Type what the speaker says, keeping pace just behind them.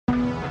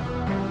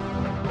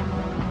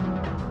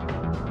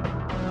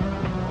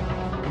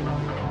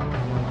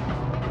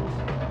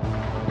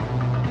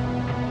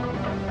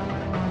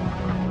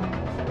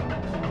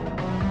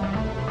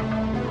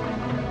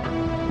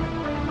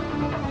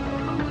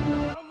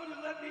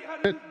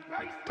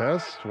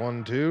Test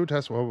 1, 2.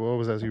 Test. What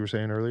was that you were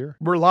saying earlier?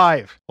 We're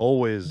live.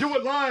 Always. Do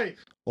it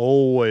live.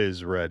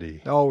 Always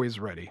ready. Always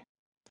ready.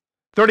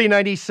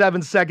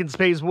 3097 Seconds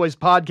Space Boys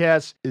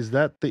podcast. Is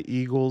that the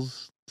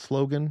Eagles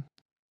slogan?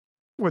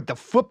 With the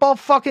football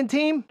fucking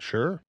team?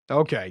 Sure.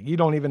 Okay, you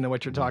don't even know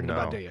what you're talking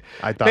about, do you?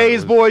 I thought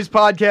Space Boys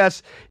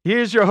podcast.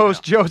 Here's your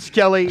host, Joe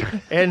Skelly,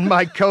 and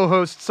my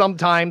co-host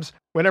sometimes,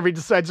 whenever he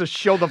decides to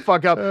show the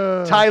fuck up,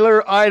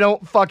 Tyler, I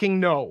don't fucking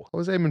know. I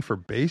was aiming for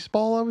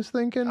baseball, I was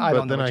thinking,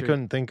 but then I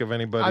couldn't think of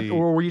anybody.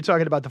 Or were you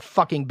talking about the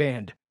fucking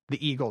band,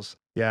 the Eagles?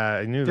 Yeah,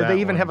 I knew that. Did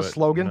they even have a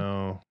slogan?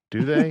 No.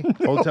 Do they?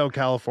 Hotel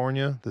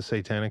California, the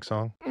Satanic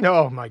song.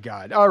 Oh my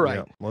God. All right.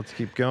 Yep, let's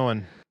keep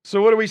going.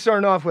 So what are we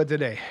starting off with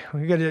today?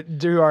 We're going to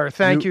do our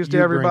thank yous to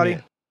everybody.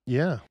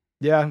 Yeah.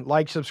 Yeah.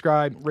 Like,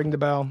 subscribe, ring the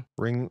bell.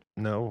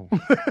 No.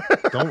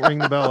 Don't ring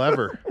the bell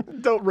ever.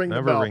 Don't ring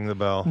the bell. Never ring the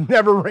bell.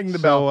 Never ring the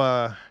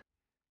bell.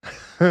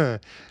 So,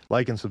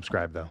 like and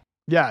subscribe though.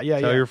 Yeah.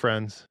 Tell your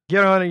friends.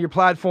 Get on your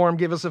platform.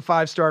 Give us a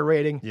 5-star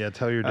rating. Yeah.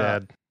 Tell your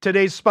dad.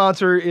 Today's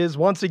sponsor is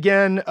once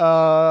again,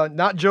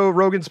 not Joe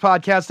Rogan's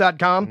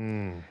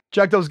podcast.com.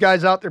 Check those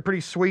guys out. They're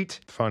pretty sweet.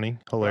 Funny.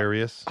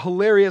 Hilarious.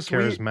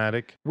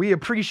 Charismatic. We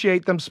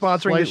appreciate them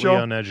sponsoring the show.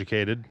 Slightly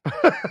uneducated.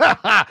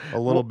 A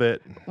little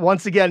bit.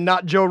 Once again,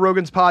 not Joe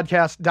Rogan's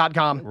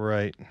podcast.com.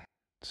 Right.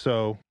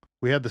 So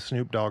we had the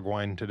Snoop Dogg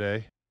wine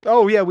today.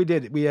 Oh, yeah, we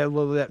did. We had a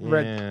little of that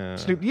red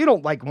Snoop. You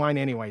don't like wine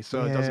anyway,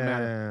 so it doesn't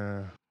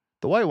matter.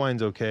 The white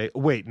wine's okay.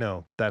 Wait,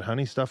 no. That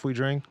honey stuff we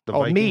drank? The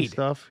Viking mead.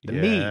 stuff? The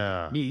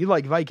mead. You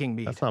like Viking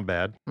mead. That's not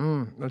bad.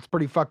 That's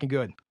pretty fucking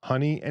good.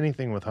 Honey,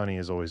 anything with honey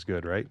is always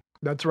good, right?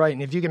 That's right.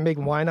 And if you can make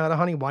wine out of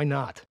honey, why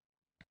not?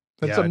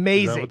 That's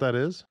amazing. Is that what that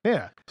is?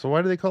 Yeah. So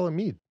why do they call it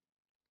mead?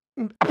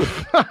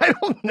 I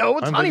don't know.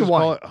 It's honey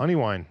wine. Call it honey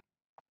wine.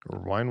 Or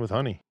wine with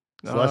honey.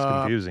 It's less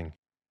confusing.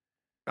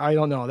 I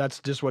don't know.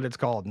 That's just what it's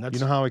called. And that's...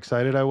 You know how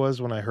excited I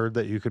was when I heard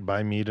that you could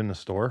buy mead in a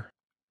store?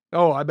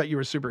 Oh, I bet you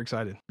were super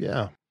excited.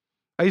 Yeah.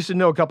 I used to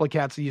know a couple of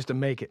cats that used to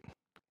make it.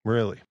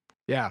 Really?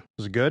 Yeah.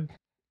 Was it good?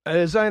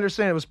 As I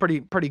understand, it was pretty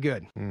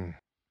good.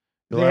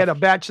 They had a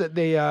batch that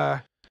they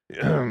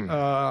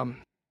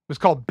was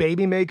called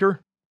Baby Maker.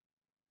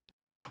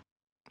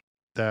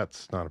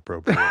 That's not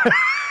appropriate.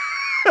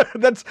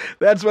 That's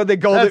what they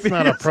called it. That's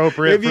not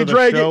appropriate for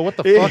the show. What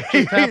the fuck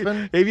just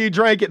happened? If you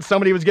drank it,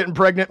 somebody was getting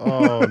pregnant.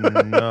 Oh,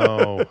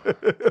 no.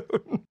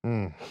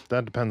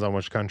 That depends on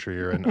which country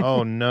you're in.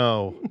 Oh,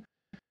 no.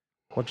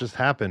 What just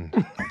happened?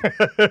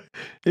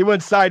 He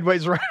went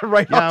sideways right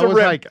off the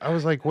rim. I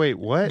was like, wait,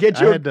 what?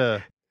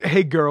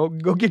 Hey, girl,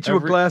 go get you a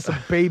glass of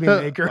Baby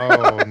Maker.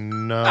 Oh,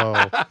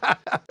 no.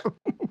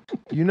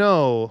 You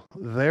know,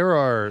 there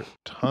are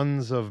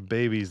tons of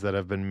babies that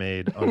have been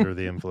made under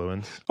the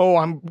influence. Oh,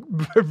 I'm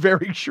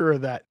very sure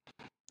of that.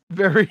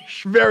 Very,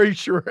 very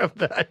sure of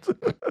that.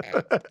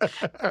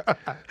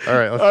 All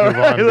right, let's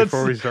move on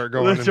before we start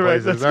going in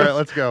places. All right,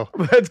 let's go.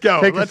 Let's go.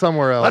 Take us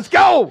somewhere else. Let's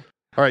go.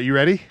 All right, you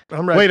ready?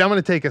 I'm ready. Wait, I'm going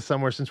to take us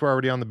somewhere since we're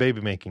already on the baby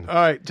making. All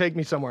right, take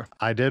me somewhere.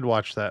 I did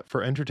watch that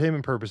for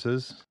entertainment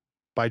purposes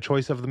by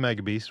choice of the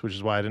Mega Beast, which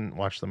is why I didn't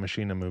watch the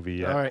Machina movie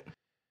yet. All right.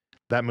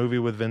 That movie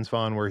with Vince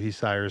Vaughn where he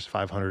sires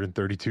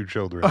 532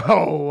 children.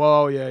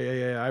 Oh,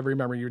 yeah. I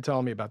remember you were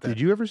telling me about that. Did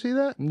you ever see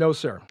that? No,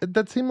 sir.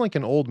 That seemed like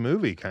an old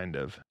movie, kind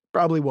of.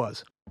 Probably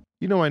was.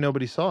 You know why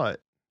nobody saw it?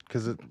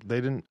 Because they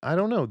didn't. I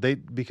don't know.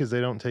 Because they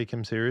don't take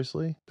him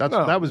seriously.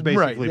 That was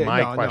basically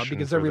my question. No,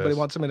 because everybody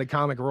wants him in a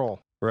comic role.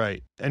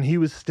 Right, and he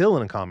was still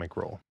in a comic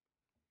role.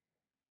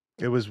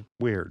 It was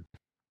weird.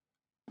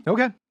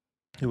 Okay.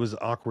 It was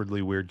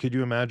awkwardly weird. Could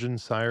you imagine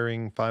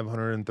siring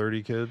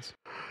 530 kids?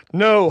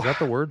 No. Is that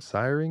the word,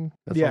 siring?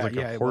 That sounds like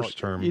a horse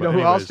term. You know who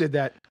else did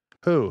that?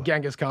 Who?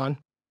 Genghis Khan.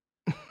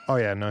 Oh,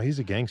 yeah. No, he's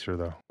a gangster,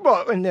 though.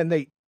 Well, and then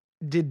they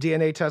did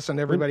DNA tests on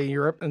everybody in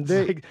Europe. And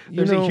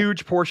there's a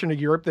huge portion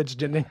of Europe that's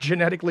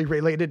genetically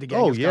related to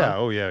Genghis Khan.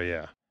 Oh,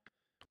 yeah.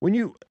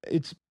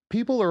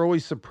 People are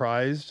always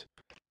surprised.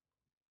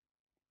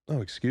 Oh,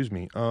 excuse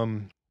me.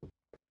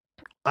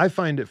 I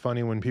find it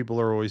funny when people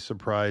are always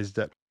surprised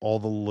at all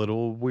the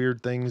little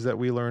weird things that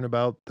we learn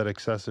about that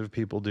excessive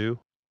people do,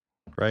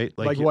 right?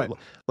 Like what?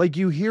 Like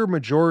you hear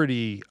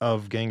majority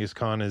of Genghis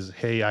Khan is,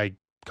 hey, I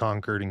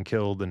conquered and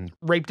killed and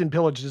raped and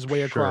pillaged his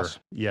way across.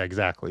 Yeah,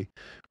 exactly.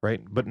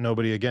 Right. But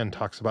nobody again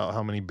talks about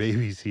how many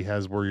babies he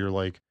has where you're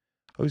like,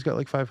 oh, he's got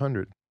like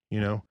 500,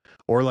 you know,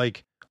 or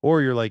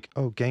you're like,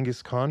 oh,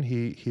 Genghis Khan,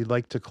 he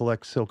liked to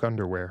collect silk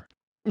underwear.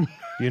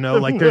 You know,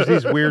 like there's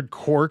these weird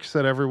quirks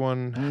that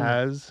everyone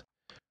has,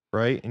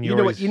 right? And you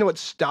know what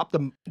stopped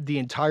the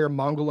entire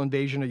Mongol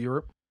invasion of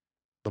Europe?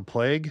 The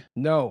plague?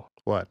 No.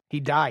 What?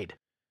 He died.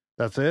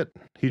 That's it?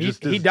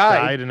 He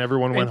died and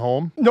everyone went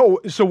home?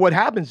 No, so what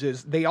happens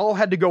is they all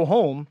had to go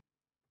home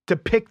to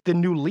pick the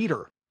new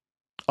leader.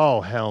 Oh,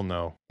 hell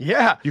no.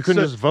 Yeah. You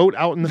couldn't just vote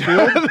out in the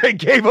field? They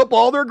gave up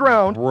all their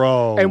ground.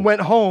 Bro. And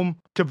went home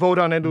to vote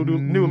on a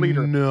new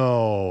leader.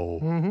 No.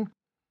 Mm-hmm.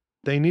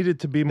 They needed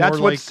to be more That's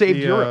what like saved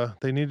Europe.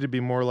 They needed to be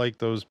more like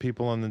those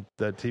people on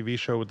that TV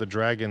show with the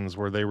dragons,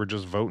 where they were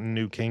just voting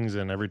new kings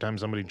in every time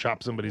somebody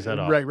chopped somebody's head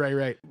off.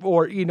 Right.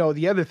 Or,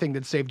 the other thing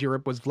that saved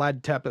Europe was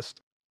Vlad Tepes.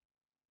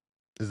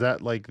 Is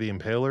that like the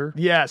Impaler?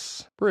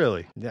 Yes.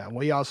 Really? Yeah, well,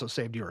 he also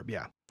saved Europe,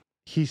 yeah.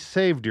 He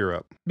saved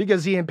Europe.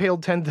 Because he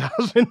impaled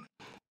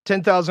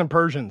 10,000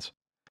 Persians.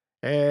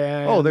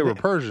 And they were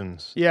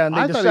Persians. Yeah, and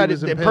they decided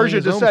that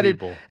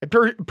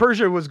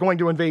Persia was going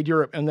to invade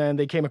Europe, and then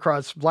they came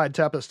across Vlad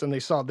Tepes, and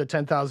they saw the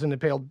 10,000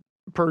 impaled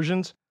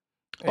Persians,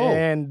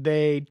 and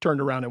they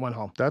turned around and went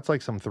home. That's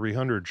like some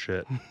 300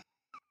 shit.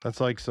 That's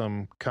like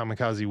some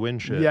kamikaze win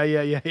shit.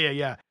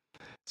 Yeah.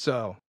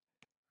 So,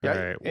 yeah,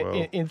 all right,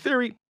 well. in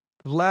theory,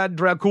 Vlad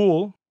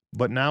Dracul.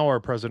 But now our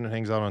president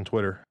hangs out on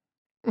Twitter.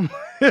 I'm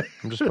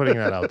just putting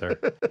that out there.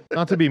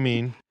 Not to be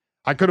mean.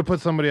 I could have put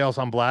somebody else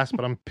on blast,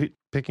 but I'm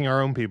picking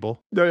our own people.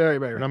 Right.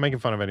 We're not making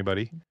fun of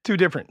anybody. Too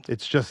different.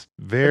 It's just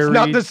very it's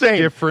not the same.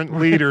 Different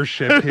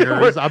leadership here.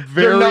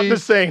 They're not the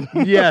same.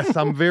 Yes,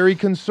 I'm very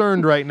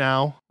concerned right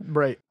now.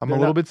 Right. I'm a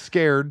little bit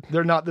scared.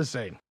 They're not the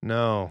same.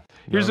 No.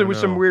 Here's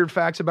some weird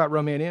facts about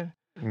Romania.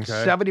 Okay.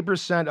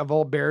 70% of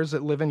all bears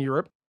that live in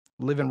Europe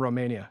live in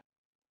Romania.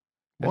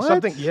 And what?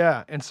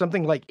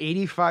 Something like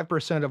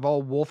 85% of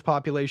all wolf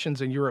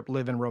populations in Europe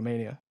live in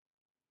Romania.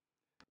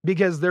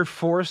 Because their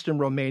forest in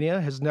Romania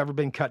has never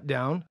been cut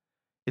down.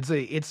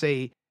 It's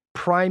a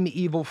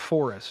primeval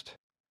forest,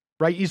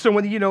 right? So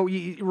when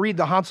you read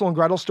the Hansel and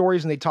Gretel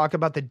stories and they talk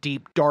about the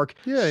deep, dark,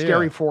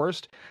 scary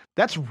forest,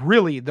 that's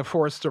really the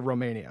forests of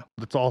Romania.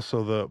 It's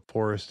also the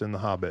forest in The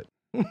Hobbit.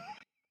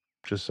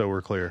 Just so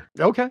we're clear.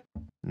 Okay.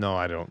 No,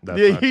 I don't. That's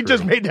not he true.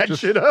 just made that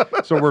shit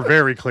up. So we're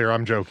very clear.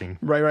 I'm joking.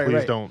 Right.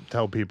 Please don't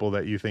tell people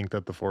that you think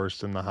that the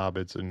forests and the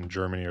hobbits in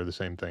Germany are the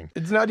same thing.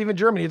 It's not even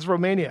Germany. It's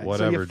Romania.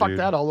 Whatever, so you fucked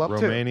that all up too.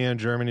 Romania and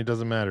Germany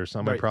doesn't matter. It's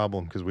not my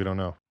problem because we don't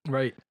know.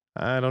 Right.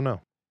 I don't know.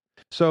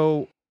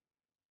 So,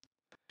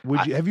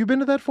 have you been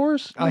to that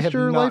forest, Mr. I have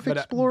not, Life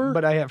Explorer?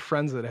 But I have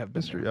friends that have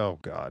been there. Oh,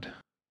 God.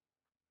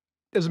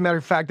 As a matter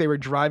of fact, they were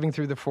driving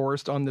through the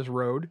forest on this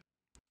road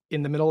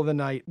in the middle of the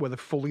night with a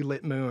fully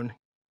lit moon.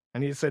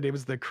 And he said it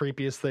was the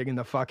creepiest thing in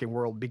the fucking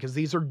world because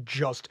these are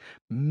just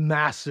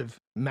massive,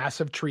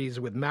 massive trees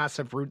with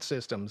massive root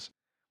systems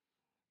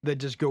that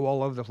just go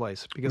all over the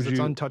place because it's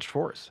untouched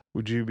forest.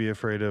 Would you be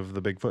afraid of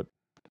the Bigfoot?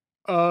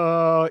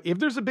 If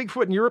there's a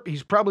Bigfoot in Europe,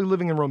 he's probably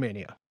living in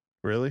Romania.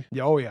 Really?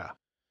 Oh, yeah.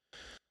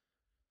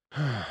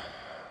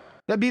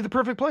 That'd be the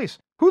perfect place.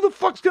 Who the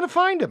fuck's going to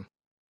find him?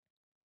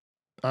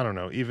 I don't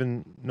know.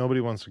 Even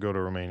nobody wants to go to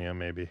Romania,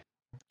 maybe.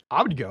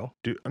 I would go.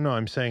 No,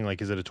 I'm saying,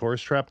 like, is it a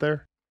tourist trap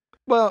there?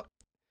 Well,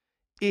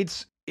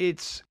 it's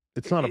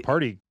not a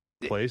party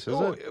place, is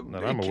it?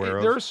 That I'm aware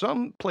of. There are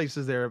some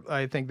places there,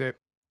 I think, that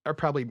are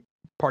probably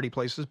party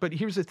places. But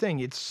here's the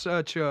thing: it's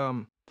such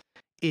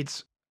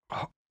it's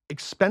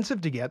expensive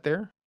to get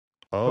there.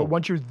 Oh, but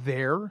once you're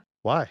there,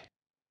 why?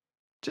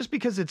 Just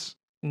because it's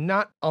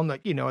not on the,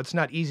 it's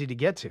not easy to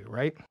get to,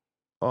 right?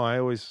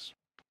 Oh,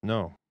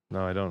 no,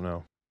 I don't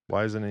know.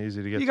 Why isn't it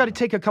easy to get to? You got to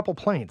take a couple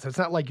planes. It's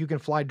not like you can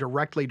fly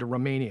directly to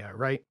Romania,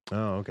 right?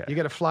 Oh, okay. You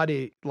got to fly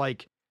to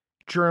like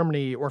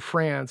Germany or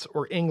France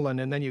or England,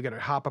 and then you got to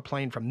hop a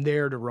plane from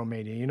there to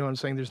Romania. You know what I'm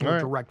saying? There's no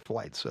direct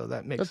flight, so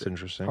that makes it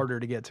interesting. Harder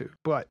to get to.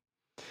 But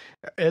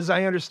as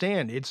I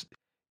understand,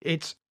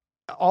 it's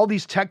all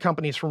these tech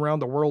companies from around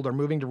the world are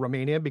moving to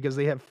Romania because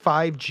they have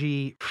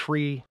 5G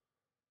free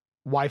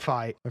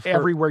Wi-Fi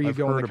everywhere you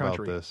go in the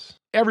country. About this.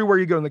 Everywhere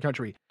you go in the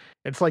country,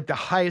 it's like the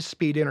highest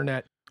speed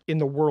internet in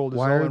the world.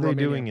 Why are they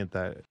doing it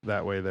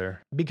that way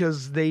there?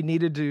 Because they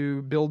needed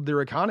to build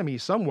their economy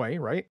some way,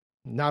 right?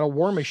 Not a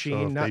war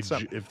machine.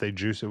 If they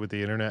juice it with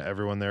the internet,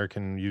 everyone there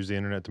can use the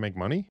internet to make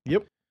money?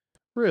 Yep.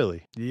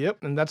 Really?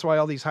 Yep. And that's why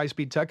all these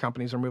high-speed tech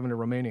companies are moving to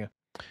Romania.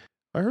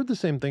 I heard the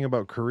same thing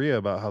about Korea,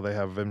 about how they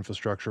have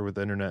infrastructure with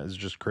the internet is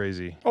just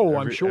crazy. Oh,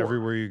 I'm sure.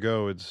 Everywhere you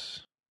go,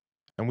 it's...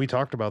 And we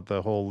talked about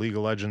the whole League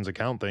of Legends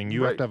account thing.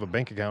 You have to have a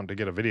bank account to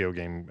get a video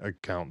game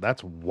account.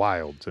 That's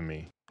wild to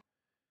me.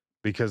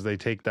 Because they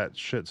take that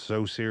shit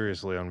so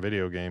seriously on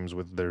video games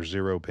with their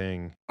zero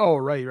ping. Oh,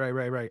 right.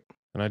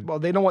 And well,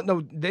 they don't want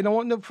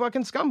no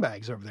fucking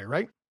scumbags over there,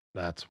 right?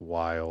 That's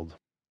wild.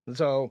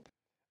 So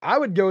I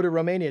would go to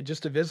Romania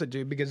just to visit,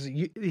 dude, because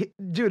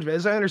dude,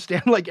 as I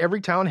understand, like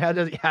every town had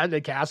a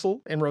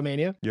castle in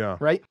Romania. Yeah.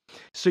 Right.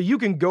 So you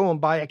can go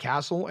and buy a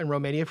castle in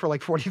Romania for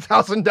like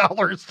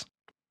 $40,000.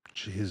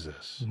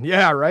 Jesus.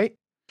 Yeah. Right.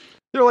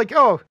 They're like,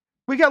 oh,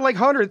 we got like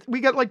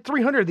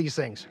 300 of these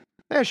things.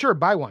 Yeah, sure.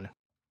 Buy one.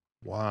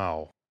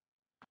 Wow.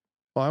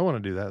 Well, I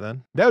want to do that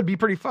then. That would be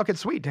pretty fucking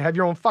sweet to have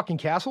your own fucking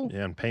castle.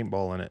 Yeah, and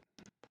paintball in it.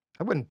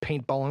 I wouldn't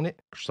paintball in it.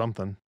 Or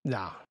something.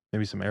 Nah.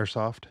 Maybe some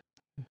airsoft.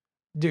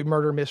 Dude,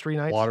 murder mystery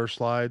nights. Water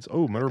slides.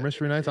 Oh, murder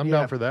mystery nights. I'm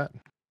down for that.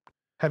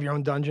 Have your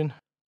own dungeon.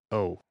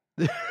 Oh.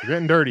 You're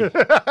getting dirty.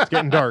 It's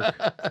getting dark.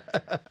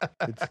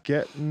 It's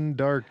getting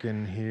dark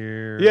in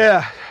here.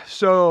 Yeah.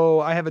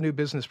 So I have a new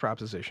business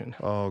proposition.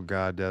 Oh,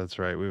 God. That's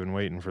right. We've been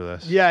waiting for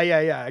this. Yeah.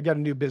 I got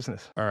a new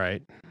business. All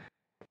right.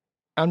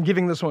 I'm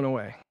giving this one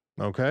away.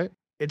 Okay.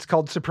 It's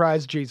called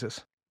Surprise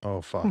Jesus. Oh,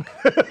 fuck.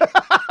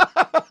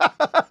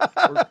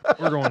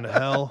 We're going to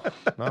hell.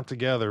 Not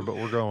together, but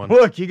we're going.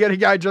 Look, you get a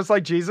guy just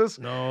like Jesus.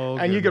 No,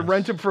 and you can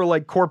rent him for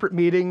like corporate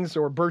meetings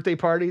or birthday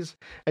parties.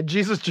 And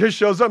Jesus just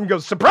shows up and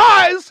goes,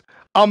 surprise,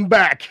 I'm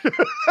back.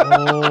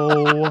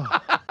 Oh.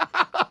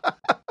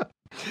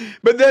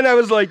 But then I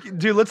was like,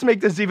 dude, let's make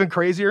this even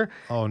crazier.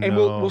 Oh, no. And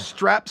we'll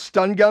strap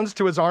stun guns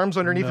to his arms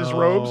underneath his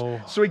robes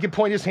so he can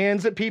point his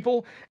hands at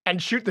people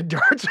and shoot the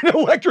darts and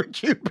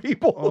electrocute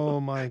people. Oh,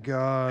 my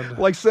God.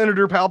 Like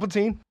Senator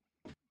Palpatine.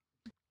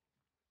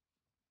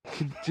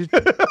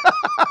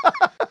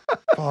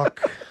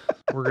 Fuck.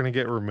 We're going to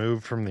get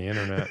removed from the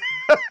internet.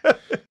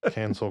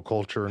 Cancel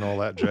culture and all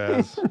that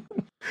jazz.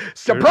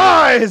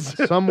 Surprise!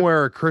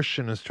 Somewhere a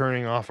Christian is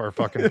turning off our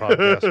fucking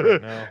podcast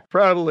right now.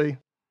 Probably.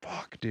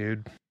 Fuck,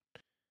 dude.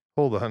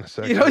 Hold on a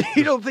second.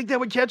 You don't think that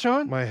would catch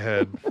on? My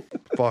head.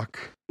 Fuck.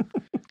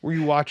 Were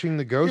you watching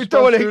the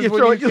Ghostbusters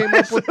when you came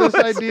up with this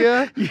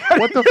idea?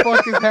 What the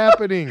fuck is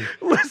happening?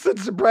 Listen,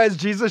 surprise!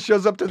 Jesus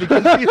shows up to the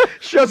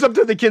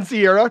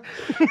quinceañera.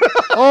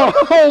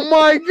 Oh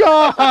my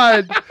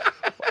God!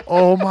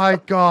 Oh my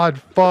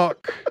God!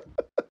 Fuck!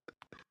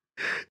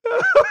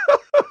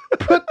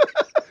 But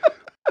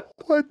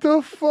what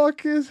the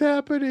fuck is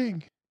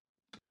happening?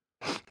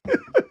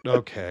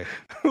 Okay.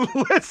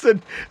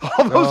 Listen,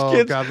 all those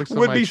kids God, looks like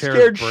would my be chair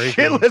scared is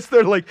breaking. shitless.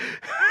 They're like,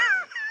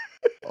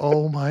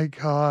 oh my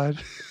God.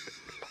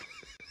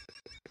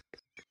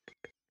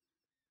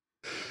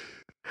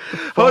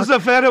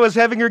 Josefina was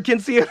having her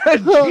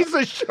quinceañera.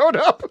 Jesus showed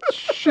up.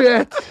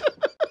 Shit.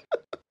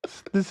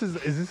 Is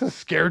this a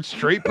Scared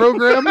Straight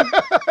program?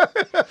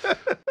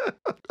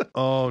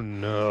 Oh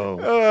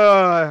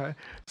no.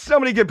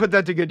 Somebody could put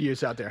that to good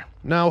use out there.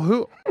 Now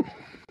who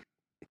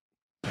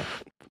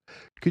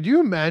could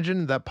you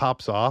imagine that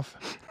pops off?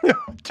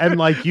 And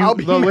like you I'll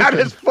be mad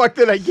as fuck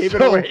that I gave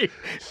it away.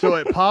 So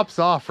it pops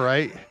off,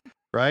 right?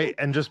 Right?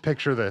 And just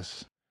picture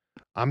this.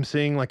 I'm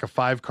seeing like a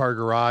 5-car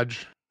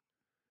garage,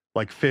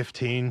 like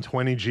 15,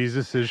 20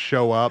 Jesuses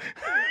show up.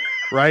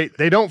 Right?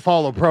 They don't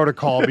follow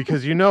protocol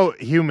because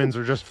humans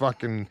are just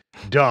fucking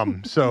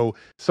dumb. So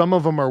some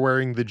of them are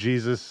wearing the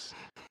Jesus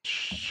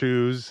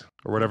shoes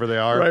or whatever they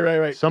are.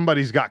 Right.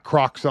 Somebody's got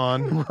Crocs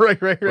on.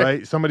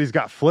 Right. Somebody's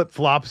got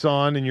flip-flops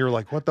on and you're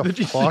like, what the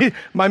fuck?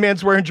 My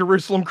man's wearing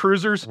Jerusalem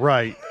cruisers.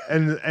 Right.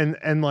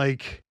 And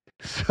like,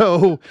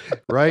 so,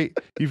 right?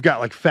 You've got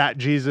like fat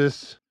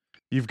Jesus.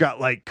 You've got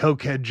like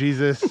cokehead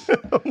Jesus.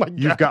 Oh my God.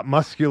 You've got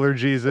muscular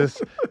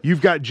Jesus.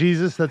 You've got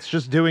Jesus that's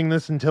just doing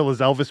this until his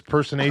Elvis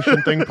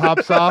impersonation thing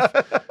pops off.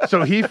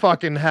 So he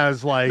fucking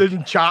has like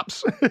the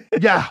chops.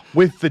 Yeah,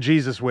 with the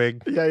Jesus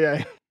wig.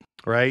 Yeah.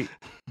 Right?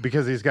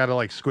 Because he's got to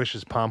like squish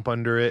his pomp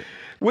under it.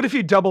 What if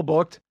you double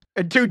booked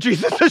and 2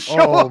 Jesuses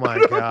show up? Oh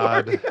my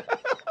God.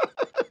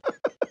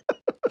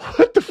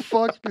 What the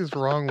fuck is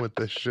wrong with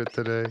this shit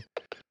today?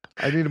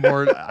 I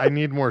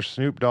need more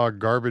Snoop Dogg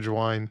garbage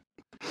wine.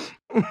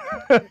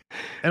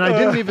 And I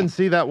didn't even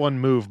see that one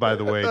move, by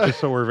the way, just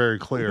so we're very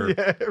clear.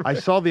 Yeah, right. I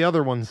saw the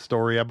other one's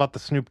story about the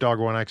Snoop Dogg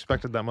one. I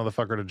expected that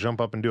motherfucker to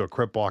jump up and do a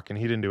crip walk, and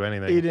he didn't do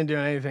anything. He didn't do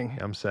anything.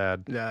 I'm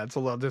sad. Yeah, it's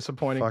a little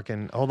disappointing.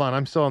 Fucking, hold on.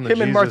 I'm still on the Him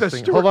Jesus and Martha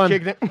thing. Stewart Hold on.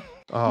 kicking it.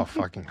 Oh,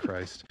 fucking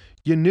Christ.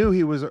 You knew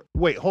he was...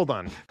 Wait, hold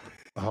on.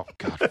 Oh,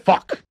 God,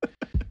 fuck.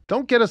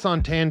 Don't get us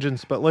on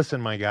tangents, but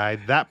listen, my guy,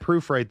 that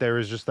proof right there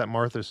is just that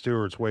Martha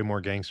Stewart's way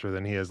more gangster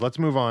than he is. Let's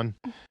move on.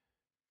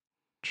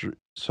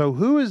 So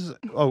who is...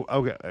 Oh,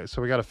 okay.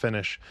 So we got to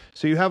finish.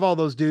 So you have all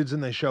those dudes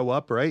and they show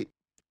up, right?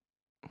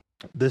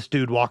 This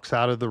dude walks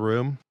out of the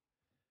room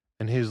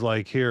and he's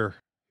like,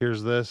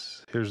 here's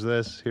this.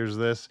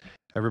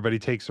 Everybody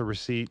takes a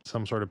receipt,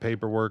 some sort of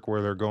paperwork,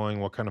 where they're going,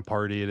 what kind of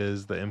party it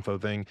is, the info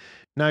thing.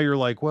 Now you're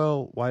like,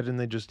 well, why didn't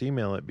they just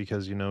email it?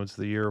 Because, it's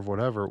the year of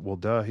whatever. Well,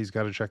 duh, he's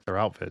got to check their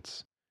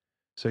outfits.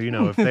 So,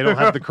 if they don't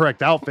have the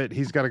correct outfit,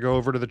 he's got to go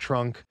over to the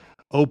trunk,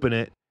 open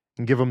it,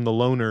 and give them the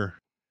loaner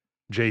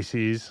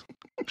JC.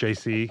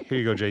 Here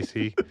you go,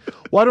 JC.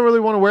 Well, I don't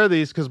really want to wear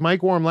these because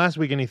Mike wore them last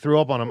week and he threw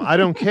up on them. I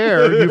don't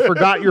care. You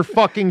forgot your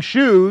fucking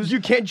shoes. You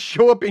can't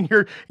show up in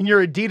your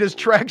Adidas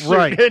tracksuit.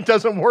 Right. It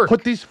doesn't work.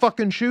 Put these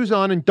fucking shoes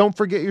on and don't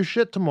forget your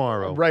shit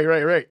tomorrow.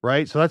 Right.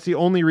 Right? So that's the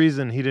only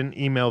reason he didn't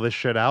email this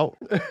shit out.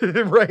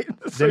 Right.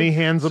 Then he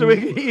hands them. So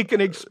he can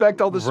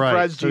expect all the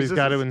surprise So he's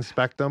got to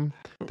inspect them.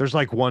 There's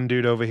like one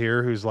dude over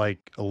here who's like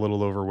a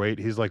little overweight.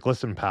 He's like,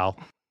 listen, pal.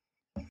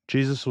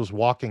 Jesus was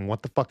walking.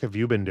 What the fuck have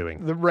you been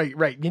doing? Right.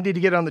 You need to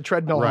get on the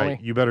treadmill, right.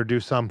 Homie. You better do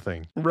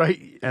something.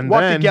 Right. And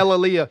walk then, to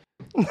Galilee.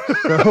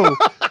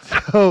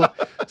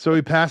 So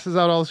he passes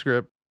out all the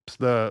scripts,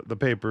 the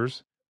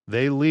papers.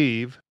 They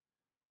leave,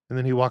 and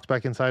then he walks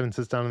back inside and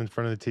sits down in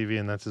front of the TV,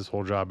 and that's his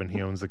whole job, and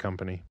he owns the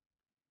company.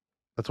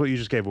 That's what you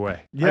just gave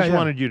away. Yeah, I just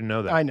wanted you to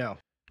know that. I know.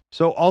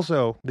 So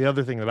also, the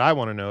other thing that I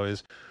want to know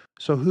is,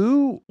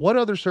 what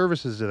other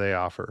services do they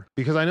offer?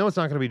 Because I know it's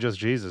not going to be just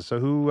Jesus. So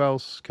who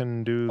else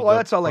can do Well,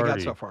 that's all party? I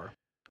got so far.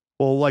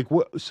 Well, like,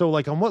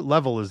 on what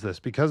level is this?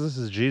 Because this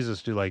is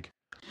Jesus,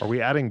 are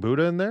we adding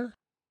Buddha in there?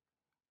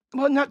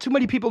 Well, not too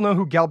many people know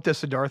who Galpta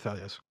Siddhartha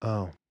is.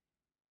 Oh.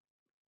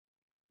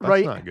 That's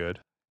right? not good.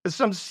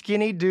 Some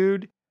skinny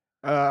dude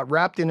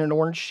wrapped in an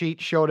orange sheet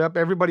showed up.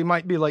 Everybody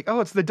might be like, "Oh,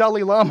 it's the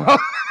Dalai Lama."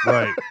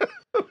 Right.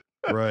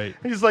 Right.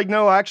 He's like,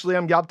 "No, actually,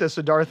 I'm Gyalta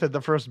Siddhartha,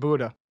 the first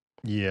Buddha."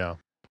 Yeah.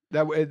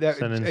 That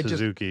Send in it just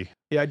Suzuki.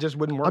 it just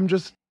wouldn't work.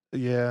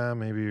 Yeah,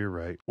 maybe you're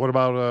right. What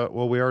about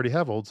well, we already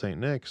have old Saint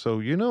Nick. So,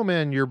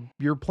 man,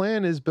 your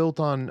plan is built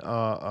on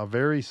a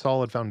very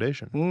solid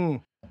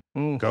foundation.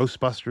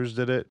 Ghostbusters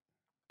did it.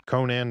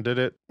 Conan did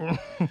it.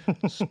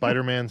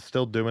 Spider-Man's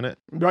still doing it.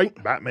 Right.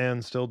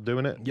 Batman's still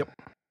doing it. Yep.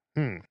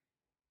 Hmm.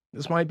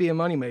 This might be a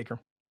moneymaker.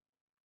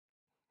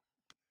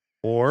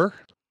 Or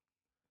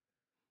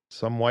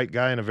some white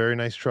guy in a very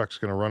nice truck's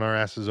going to run our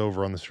asses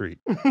over on the street.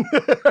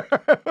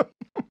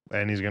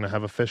 And he's going to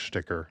have a fish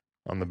sticker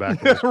on the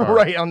back of his car.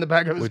 Right, on the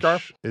back of his car.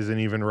 Which isn't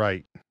even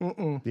right.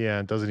 Mm-mm. Yeah,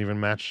 it doesn't even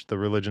match the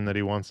religion that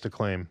he wants to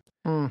claim.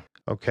 Mm.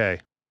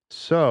 Okay,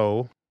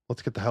 so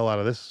let's get the hell out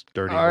of this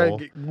dirty All hole.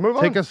 right, move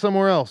on. Take us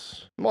somewhere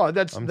else. Well,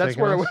 that's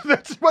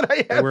what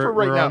I have we're, for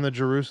right we're now. on the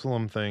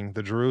Jerusalem thing,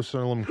 the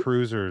Jerusalem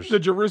cruisers. The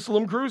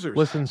Jerusalem cruisers.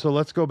 Listen, so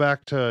let's go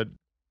back to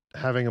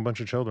having a bunch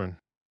of children.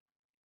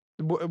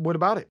 What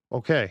about it?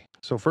 Okay,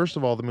 so first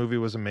of all, the movie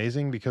was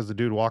amazing because the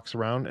dude walks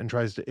around and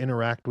tries to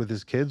interact with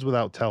his kids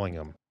without telling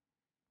them.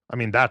 I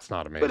mean, that's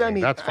not amazing. But I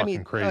mean, that's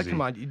fucking crazy.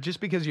 Come on, just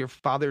because you're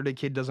fathered a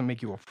kid doesn't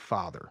make you a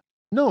father.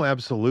 No,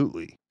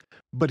 absolutely.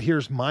 But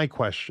here's my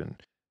question: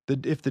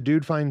 if the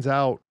dude finds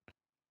out,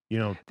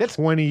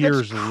 20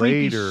 years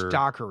later,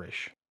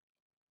 stalkerish.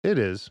 It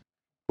is.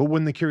 But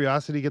wouldn't the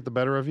curiosity get the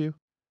better of you?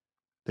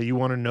 That you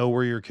want to know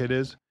where your kid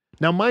is?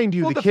 Now, mind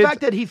you, the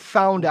fact that he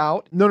found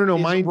out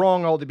is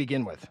wrong all to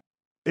begin with.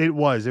 It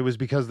was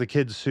because the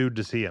kids sued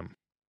to see him.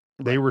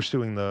 They were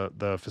suing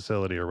the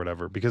facility or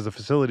whatever because the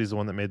facility is the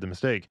one that made the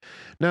mistake.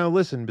 Now,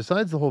 listen,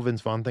 besides the whole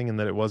Vince Vaughn thing and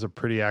that it was a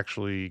pretty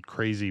actually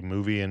crazy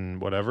movie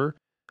and whatever,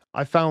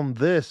 I found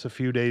this a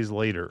few days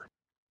later.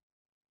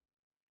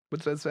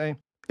 What's that say?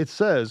 It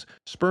says,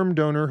 sperm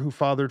donor who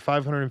fathered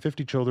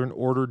 550 children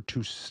ordered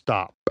to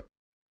stop.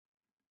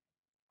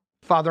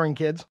 Fathering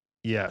kids?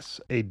 Yes.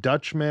 A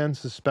Dutch man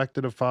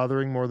suspected of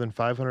fathering more than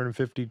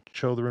 550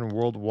 children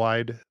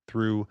worldwide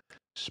through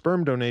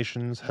sperm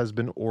donations has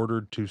been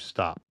ordered to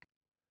stop.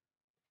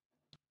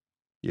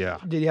 Yeah.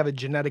 Did he have a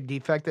genetic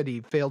defect that he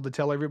failed to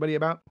tell everybody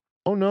about?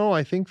 Oh, no.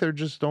 I think they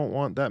just don't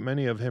want that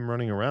many of him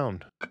running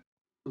around.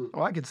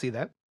 Oh, I could see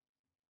that.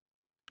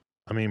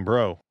 I mean,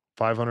 bro,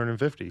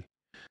 550.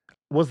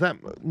 Was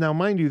that... Now,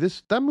 mind you,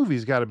 that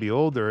movie's got to be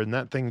older, and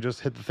that thing just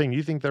hit the thing.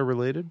 You think they're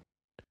related?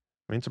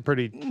 I mean, it's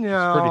pretty thin.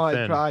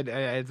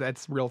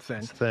 That's real thin.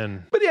 It's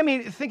thin. But I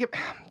mean, think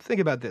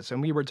about this.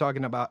 And we were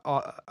talking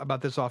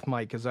about this off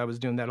mic because I was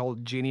doing that whole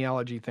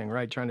genealogy thing,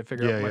 right? Trying to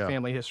figure out my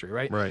family history,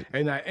 right? Right.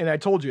 And I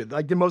told you,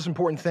 like, the most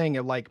important thing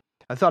of, like,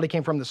 I thought it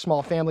came from the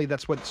small family.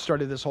 That's what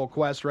started this whole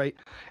quest, right?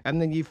 And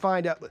then you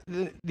find out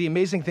the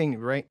amazing thing,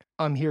 right?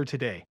 I'm here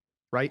today,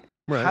 right?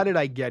 Right. How did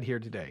I get here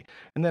today?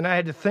 And then I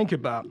had to think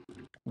about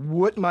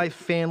what my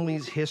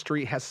family's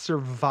history has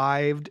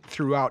survived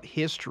throughout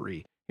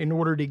history in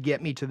order to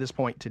get me to this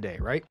point today,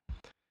 right?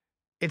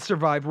 It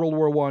survived World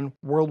War I,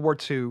 World War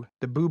II,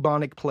 the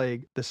bubonic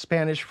plague, the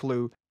Spanish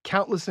flu,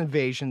 countless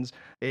invasions.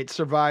 It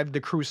survived the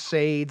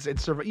Crusades.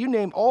 It survived, you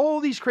name all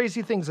these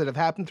crazy things that have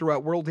happened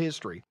throughout world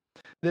history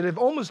that have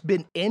almost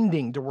been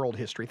ending to world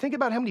history. Think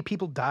about how many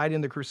people died in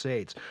the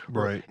Crusades.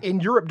 Right. In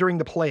Europe during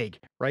the plague,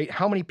 right?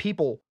 How many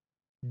people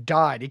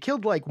died? It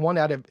killed like one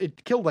out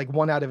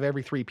of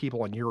every 3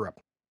 people in Europe.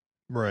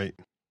 Right.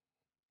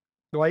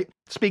 Right.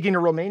 Speaking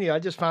of Romania, I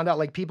just found out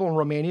like people in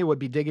Romania would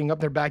be digging up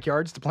their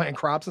backyards to plant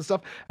crops and stuff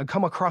and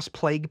come across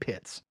plague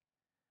pits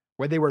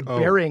where they were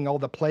burying all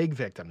the plague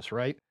victims.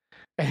 Right.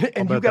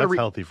 And you got that's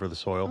healthy for the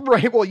soil.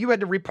 Right. Well, you had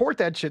to report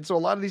that shit. So a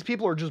lot of these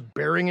people are just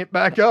burying it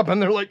back up and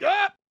they're like,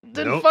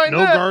 didn't find no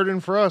that. garden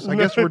for us. I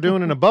guess we're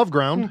doing an above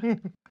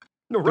ground.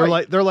 No,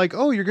 right. They're like,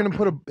 oh, you're going to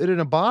put it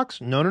in a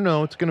box?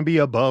 No. It's going to be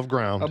above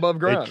ground. Above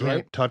ground, it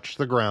can't touch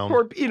the ground.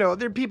 Or,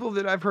 there are people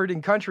that I've heard in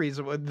countries,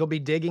 they'll be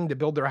digging to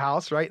build their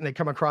house, right? And they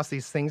come across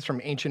these things from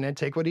ancient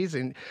antiquities.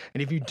 And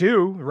if you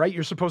do, right,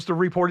 you're supposed to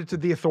report it to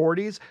the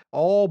authorities.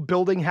 All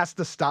building has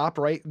to stop,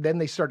 right? Then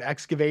they start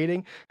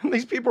excavating. And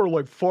these people are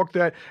like, fuck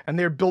that. And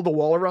they build a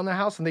wall around the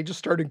house and they just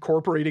start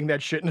incorporating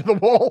that shit into the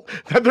wall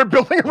that they're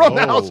building around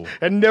the house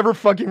and never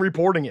fucking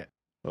reporting it.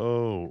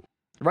 Oh.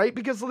 Right?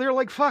 Because they're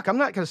like, fuck, I'm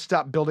not going to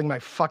stop building my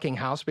fucking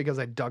house because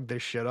I dug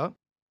this shit up.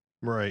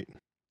 Right.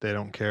 They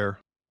don't care.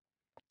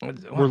 Well,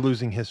 we're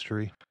losing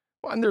history.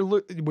 Well,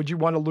 and would you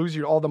want to lose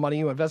all the money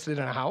you invested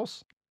in a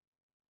house?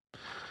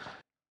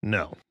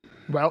 No.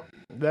 Well,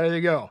 there you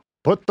go.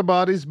 Put the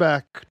bodies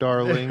back,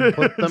 darling.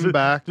 Put them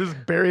back. Just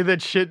bury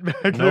that shit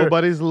back there.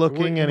 Nobody's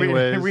looking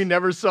anyways. We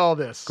never saw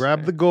this.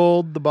 Grab the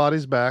gold, the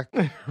body's back.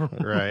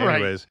 Right.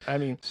 Anyways. I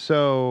mean.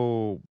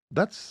 So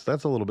that's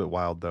a little bit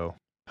wild though.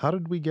 How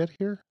did we get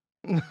here?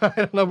 I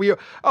don't know. You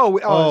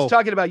were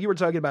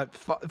talking about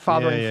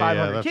fathering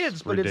 500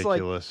 kids, but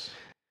ridiculous.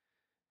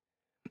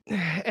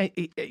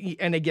 It's like,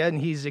 and again,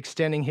 he's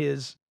extending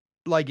his,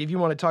 like, if you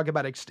want to talk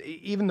about,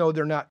 even though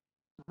they're not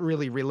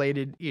really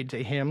related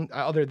to him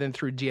other than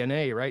through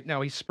DNA, right?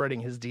 Now he's spreading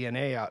his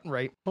DNA out,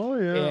 right? Oh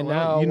yeah. And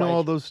well, now, you know all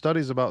like- those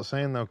studies about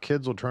saying though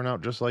kids will turn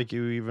out just like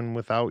you even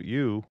without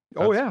you.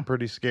 Oh, That's yeah.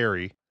 pretty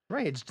scary.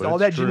 Right. It's But all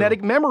it's that true.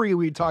 genetic memory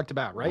we talked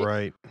about, right?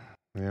 Right.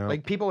 Yeah.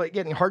 Like people like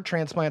getting heart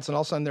transplants and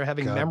all of a sudden they're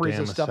having memories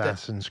Goddamn of stuff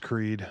Assassin's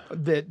Creed.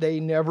 that they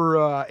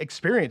never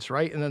experienced,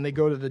 right? And then they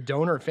go to the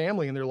donor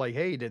family and they're like,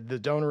 hey, did the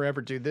donor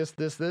ever do this,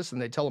 this, this?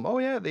 And they tell them, oh,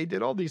 yeah, they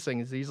did all these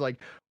things. He's like,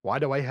 why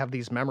do I have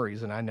these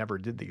memories and I never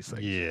did these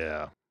things?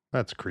 Yeah.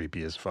 That's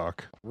creepy as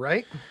fuck.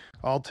 Right?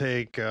 I'll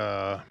take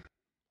no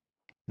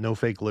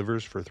fake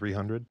livers for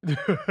 300.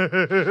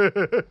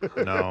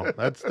 No,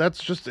 that's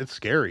just it's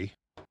scary.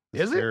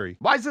 It's Is scary. it?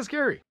 Why is it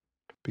scary?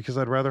 Because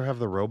I'd rather have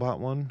the robot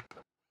one.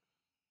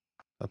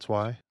 That's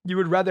why. You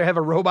would rather have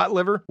a robot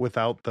liver?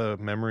 Without the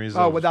memories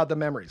Oh, of without the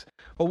memories.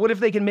 Well, what if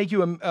they can make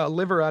you a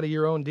liver out of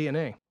your own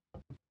DNA?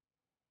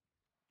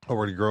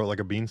 or to grow it like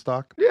a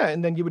beanstalk. Yeah,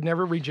 and then you would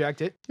never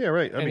reject it. Yeah,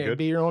 right. That'd and be it'd good.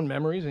 be your own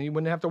memories and you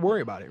wouldn't have to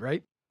worry about it,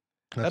 right?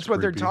 That's what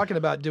they're creepy. talking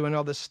about, doing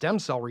all this stem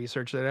cell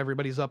research that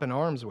everybody's up in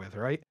arms with,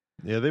 right?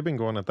 Yeah, they've been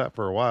going at that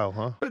for a while,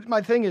 huh? But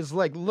my thing is,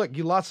 like, look,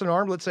 you lost an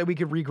arm. Let's say we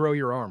could regrow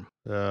your arm.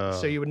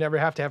 So you would never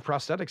have to have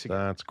prosthetics again.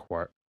 That's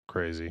quite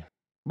crazy.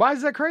 Why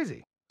is that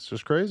crazy? It's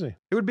just crazy.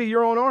 It would be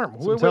your own arm.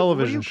 Some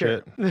television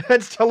shit.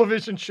 That's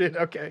television shit.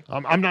 Okay.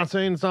 I'm not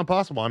saying it's not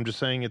possible. I'm just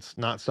saying it's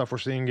not stuff we're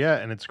seeing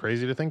yet, and it's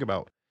crazy to think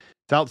about.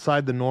 It's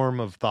outside the norm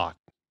of thought.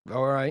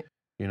 All right.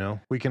 You know,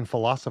 we can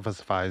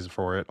philosophize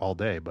for it all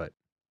day, but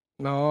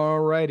All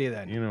righty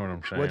then. you know what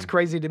I'm saying. What's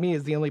crazy to me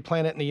is the only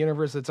planet in the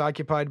universe that's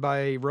occupied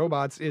by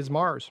robots is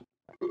Mars.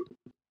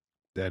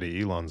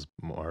 Daddy Elon's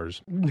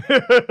Mars. Dude,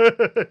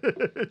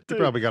 He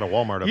probably got a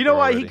Walmart up you know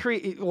why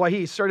already.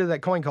 he started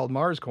that coin called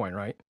Mars coin,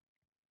 right?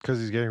 Because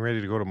he's getting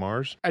ready to go to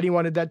Mars. And he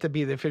wanted that to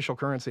be the official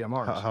currency of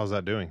Mars. How's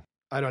that doing?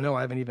 I don't know.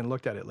 I haven't even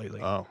looked at it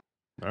lately. Oh,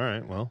 all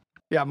right. Well,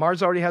 Yeah,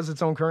 Mars already has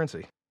its own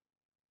currency.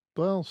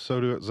 so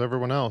does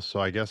everyone else. So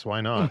I guess why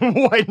not?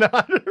 Why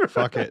not?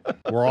 Fuck it.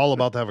 We're all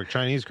about to have a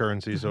Chinese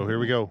currency, so here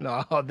we go.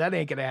 No, that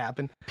ain't gonna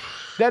happen.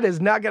 That is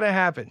not gonna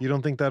happen. You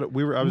don't think that I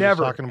was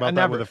Never. just talking about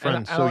that Never. with a friend.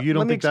 And So you let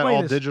don't me think that explain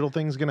all this. digital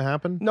thing's gonna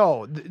happen?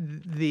 No,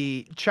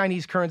 the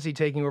Chinese currency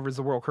taking over as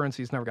the world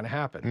currency is never gonna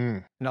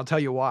happen. And I'll tell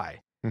you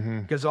why.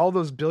 Mm-hmm. Because all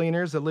those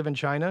billionaires that live in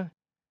China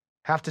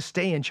have to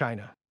stay in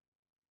China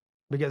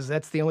because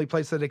that's the only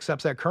place that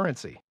accepts that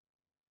currency.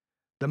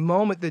 The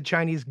moment the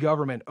Chinese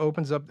government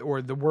opens up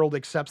or the world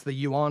accepts the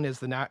yuan as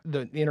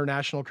the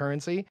international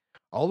currency,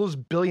 all those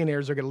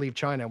billionaires are going to leave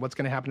China. What's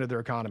going to happen to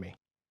their economy?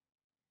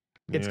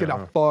 It's going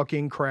to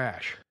fucking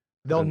crash.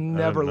 They'll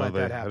never let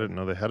that happen. I didn't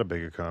know they had a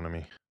big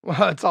economy.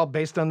 Well, it's all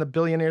based on the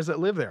billionaires that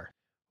live there.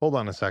 Hold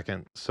on a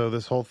second. So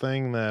this whole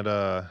thing that,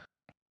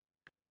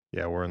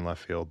 yeah, we're in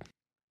left field.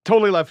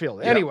 Totally left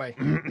field. Yeah. Anyway,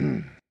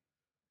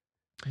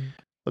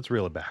 Let's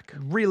reel it back.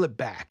 reel it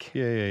back.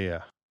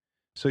 Yeah.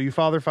 So you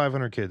father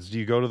 500 kids. Do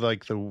you go to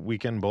like the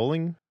weekend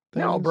bowling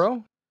things? No,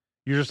 bro.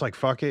 You're just like,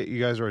 fuck it. You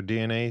guys are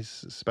DNA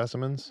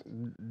specimens.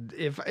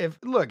 If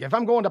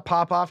I'm going to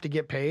pop off to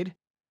get paid,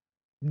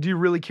 do you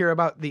really care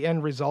about the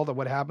end result of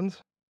what happens?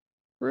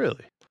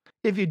 Really?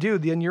 If you do,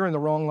 then you're in the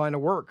wrong line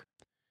of work,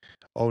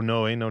 Oh,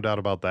 no, ain't no doubt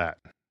about that.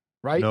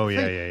 right? No,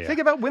 think, yeah. Think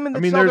about women that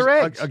I mean, sell there's,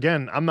 their eggs.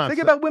 again, I'm not.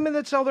 Think about women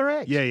that sell their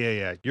eggs.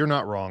 Yeah. You're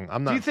not wrong.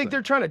 I'm not. Do you think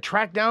they're trying to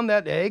track down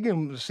that egg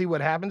and see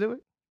what happened to it?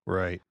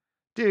 Right.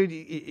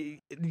 Dude,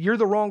 you're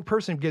the wrong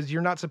person because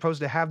you're not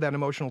supposed to have that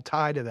emotional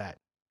tie to that.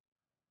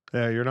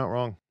 Yeah, you're not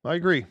wrong. I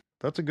agree.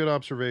 That's a good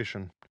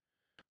observation.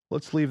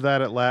 Let's leave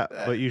that at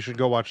but you should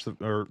go watch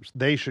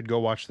they should go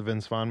watch the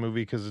Vince Vaughn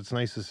movie because it's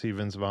nice to see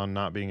Vince Vaughn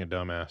not being a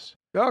dumbass.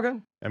 Okay.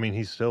 I mean,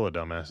 he's still a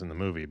dumbass in the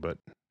movie, but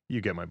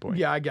you get my point.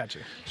 Yeah, I got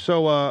you.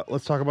 So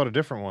let's talk about a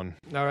different one.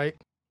 All right.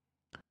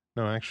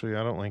 No, actually,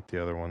 I don't like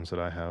the other ones that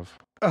I have.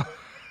 Oh.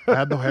 I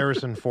had the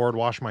Harrison Ford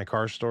wash my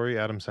car story.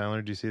 Adam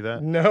Sandler, do you see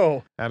that?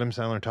 No. Adam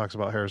Sandler talks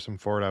about Harrison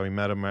Ford, how he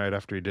met him right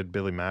after he did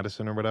Billy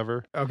Madison or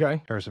whatever.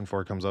 Okay. Harrison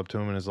Ford comes up to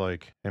him and is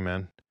like, hey,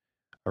 man,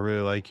 I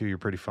really like you. You're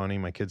pretty funny.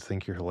 My kids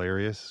think you're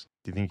hilarious.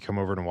 Do you think you come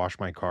over and wash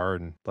my car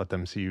and let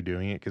them see you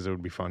doing it because it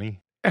would be funny?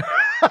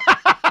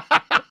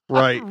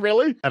 Right.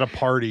 Really? At a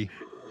party.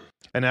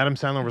 And Adam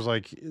Sandler was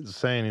like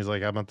saying, he's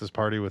like, I'm at this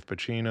party with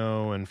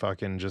Pacino and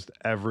fucking just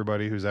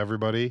everybody who's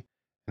everybody.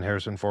 And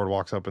Harrison Ford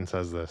walks up and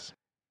says this.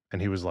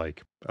 And he was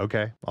like,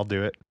 okay, I'll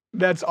do it.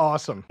 That's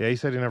awesome. Yeah, he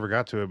said he never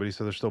got to it, but he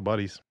said they're still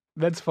buddies.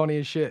 That's funny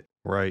as shit.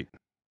 Right.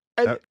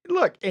 And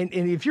look, and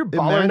if you're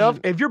baller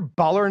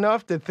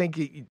enough to think,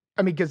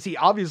 I mean, because he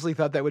obviously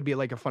thought that would be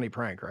like a funny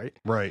prank, right?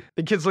 Right.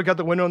 The kids look out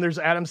the window and there's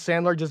Adam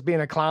Sandler just being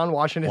a clown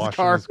washing his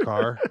car.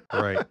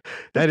 Right.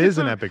 That is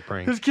an epic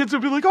prank. His kids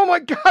would be like, oh my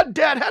God,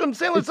 Dad, Adam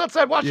Sandler's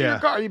outside washing your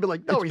car. You'd be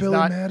like, no, it's he's Billy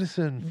not.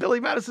 Madison. Billy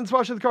Madison's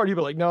washing the car. You'd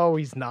be like, no,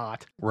 he's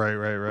not. Right.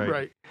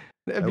 Right.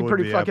 That'd That be would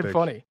pretty be fucking epic.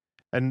 funny.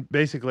 And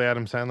basically,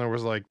 Adam Sandler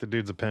was like, the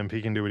dude's a pimp.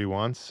 He can do what he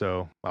wants.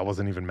 So I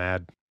wasn't even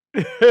mad.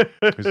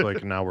 He's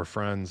like, now we're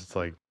friends. It's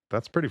like,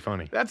 that's pretty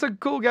funny. That's a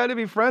cool guy to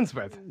be friends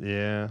with.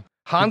 Yeah.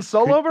 Han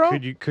Solo, bro?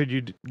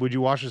 Would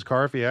you wash his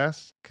car if he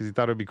asked? Because he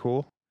thought it'd be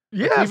cool?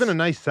 Yes. It's even a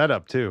nice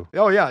setup too.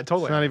 Oh yeah,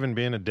 totally. It's not even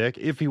being a dick.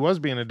 If he was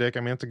being a dick, I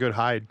mean, it's a good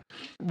hide.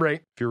 Right.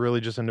 If you're really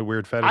just into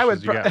weird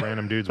fetishes, you got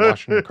random dudes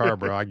washing your car,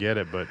 bro. I get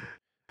it, but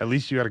at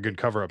least you got a good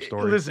cover-up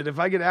story. Listen, if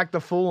I could act the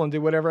fool and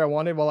do whatever I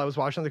wanted while I was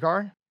washing the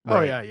car,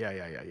 right. Oh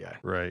yeah.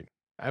 Right.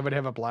 I would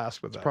have a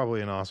blast with that. It's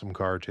probably an awesome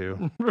car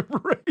too.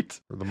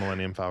 Right. Or the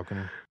Millennium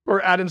Falcon.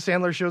 Or Adam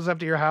Sandler shows up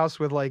to your house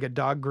with like a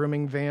dog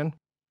grooming van.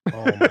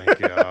 Oh my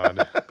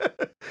God.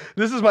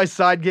 This is my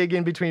side gig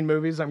in between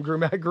movies. I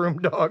groom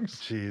dogs.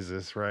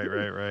 Jesus,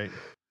 right.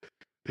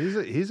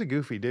 He's a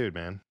goofy dude,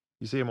 man.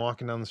 You see him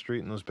walking down the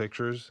street in those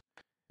pictures.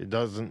 It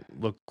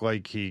doesn't look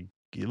like he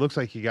looks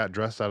like he got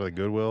dressed out of the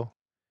Goodwill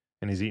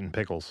and he's eating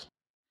pickles.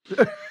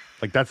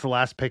 Like that's the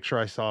last picture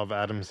I saw of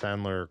Adam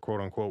Sandler, quote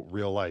unquote,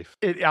 real life.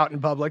 Out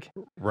in public.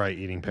 Right,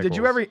 eating pickles.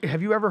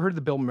 Have you ever heard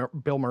the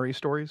Bill Murray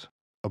stories?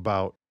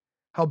 About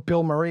how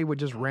Bill Murray would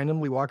just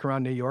randomly walk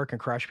around New York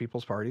and crash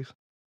people's parties?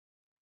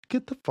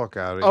 Get the fuck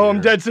out of here. Oh,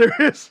 I'm dead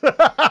serious.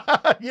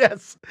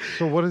 Yes.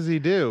 So what does he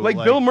do? Like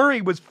Bill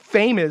Murray was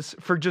famous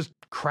for just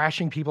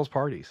crashing people's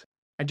parties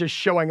and just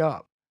showing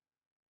up.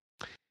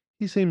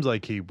 He seems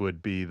like he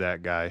would be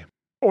that guy.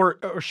 Or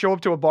show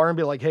up to a bar and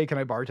be like, hey, can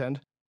I bartend?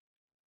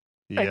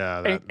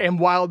 Yeah. And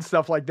wild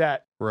stuff like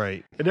that.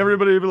 Right. And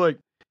everybody would be like,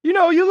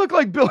 you look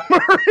like Bill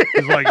Murray.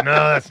 He's like, no,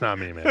 that's not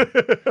me, man.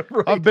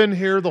 Right. I've been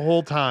here the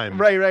whole time.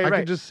 Right. I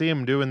could just see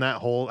him doing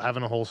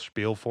having a whole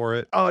spiel for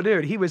it. Oh,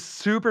 dude, he was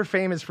super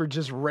famous for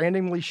just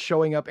randomly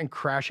showing up and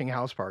crashing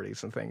house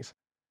parties and things.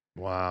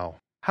 Wow.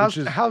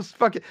 House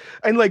fucking,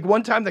 and like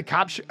one time the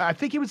cops, I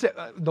think he was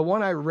the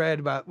one I read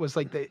about was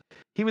like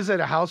he was at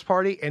a house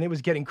party and it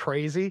was getting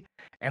crazy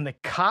and the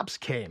cops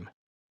came,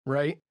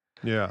 right?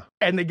 Yeah.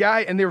 And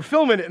they were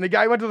filming it, and the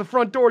guy went to the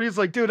front door, and he's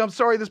like, dude, I'm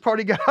sorry this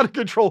party got out of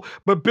control,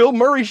 but Bill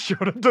Murray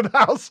showed up to the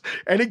house,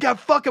 and it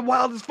got fucking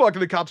wild as fuck,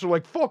 and the cops were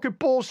like, fucking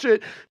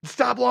bullshit,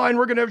 stop lying,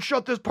 we're gonna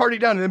shut this party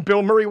down, and then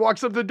Bill Murray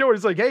walks up to the door,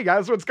 he's like, hey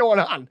guys, what's going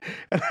on?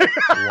 And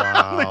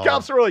wow. The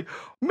cops were like,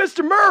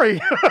 Mr.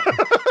 Murray!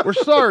 We're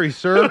sorry,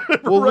 sir.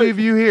 We'll leave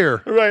you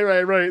here.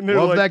 Right. And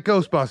love that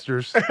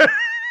Ghostbusters.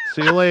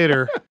 See you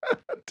later.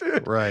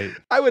 Dude, right.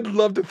 I would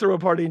love to throw a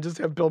party and just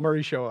have Bill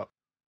Murray show up.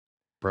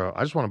 Bro,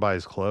 I just want to buy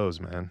his clothes,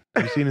 man.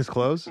 Have you seen his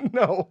clothes?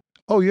 No.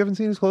 Oh, you haven't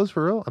seen his clothes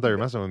for real? I thought you were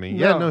messing with me. No.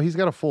 Yeah, no, he's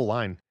got a full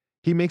line.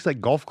 He makes like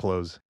golf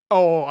clothes.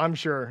 Oh, I'm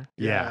sure.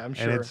 Yeah, I'm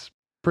sure. And it's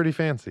pretty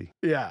fancy.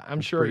 Yeah,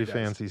 I'm sure. Pretty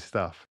fancy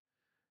stuff.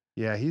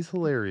 Yeah, he's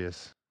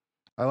hilarious.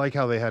 I like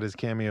how they had his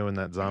cameo in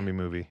that zombie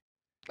movie.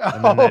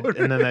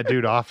 And then that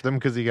dude offed him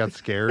because he got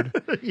scared.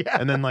 Yeah.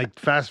 And then like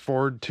fast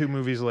forward 2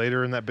 movies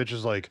later and that bitch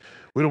is like,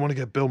 we don't want to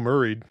get Bill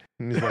Murray.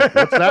 And he's like,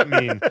 what's that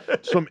mean?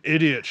 Some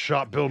idiot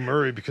shot Bill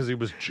Murray because he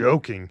was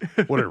joking.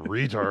 What a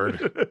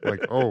retard.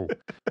 Like, oh,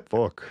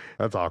 fuck.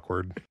 That's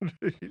awkward.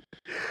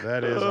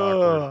 That is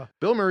awkward.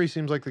 Bill Murray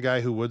seems like the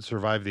guy who would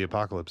survive the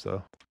apocalypse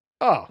though.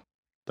 Oh.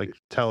 Like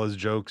tell his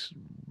jokes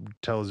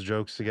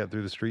to get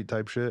through the street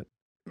type shit.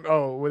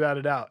 Oh, without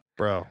a doubt.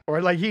 Bro.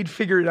 Or like he'd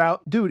figure it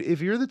out. Dude,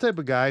 if you're the type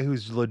of guy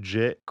who's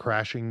legit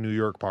crashing New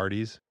York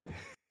parties,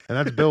 and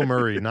that's Bill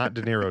Murray, not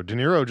De Niro. De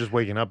Niro just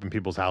waking up in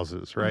people's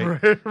houses,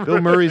 right?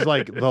 Bill Murray's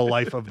like the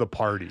life of the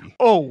party.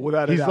 Oh,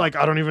 without a doubt. He's like,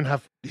 I don't even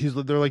have,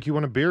 they're like, you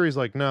want a beer? He's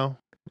like, no,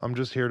 I'm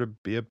just here to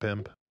be a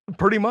pimp.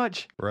 Pretty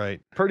much. Right.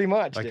 Pretty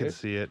much, I can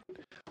see it.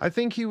 I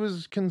think he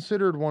was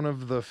considered one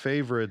of the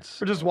favorites.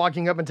 For just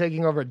walking up and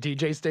taking over a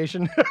DJ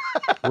station.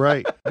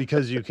 Right,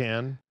 because you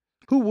can.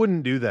 Who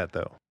wouldn't do that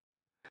though?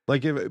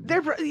 Like if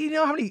you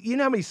know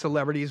how many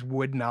celebrities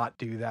would not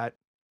do that?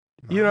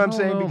 You know what I'm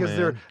saying? Because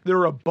man.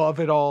 they're above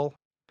it all,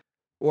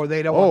 or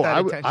they don't want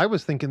that attention. I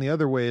was thinking the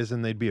other way is,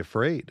 and they'd be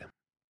afraid.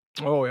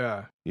 Oh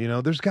yeah. You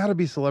know, there's got to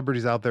be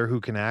celebrities out there who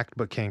can act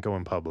but can't go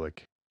in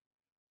public.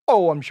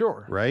 Oh, I'm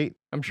sure. Right?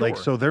 I'm sure. Like,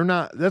 so they're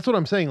not. That's what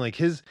I'm saying. Like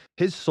his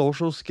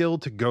social skill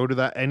to go to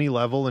that any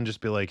level and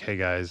just be like, hey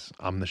guys,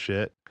 I'm the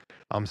shit.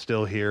 I'm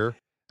still here.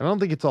 I don't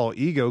think it's all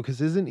ego,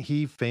 because isn't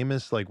he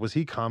famous? Like, was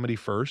he comedy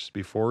first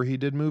before he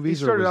did movies?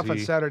 He started off on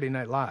Saturday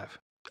Night Live.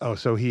 Oh,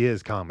 so he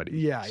is comedy.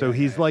 Yeah. So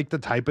he's like the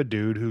type of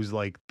dude who's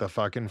like the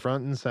fucking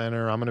front and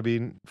center. I'm going to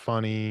be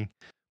funny,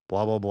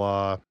 blah, blah,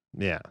 blah.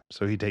 Yeah.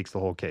 So he takes the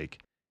whole cake.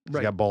 He's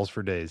got balls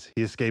for days.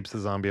 He escapes the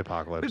zombie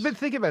apocalypse. But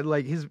think about it,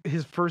 like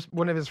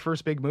one of his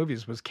first big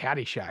movies was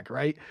Caddyshack,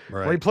 right?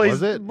 Right. Where he plays,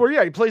 was it? Where,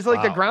 yeah, he plays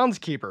like the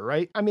groundskeeper,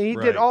 right? I mean, he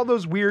did Right. all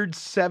those weird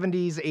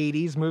 70s,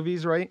 80s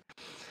movies, right?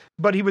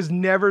 But he was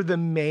never the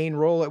main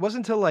role. It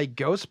wasn't until like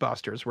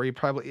Ghostbusters where he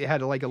probably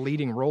had like a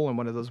leading role in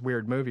one of those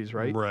weird movies,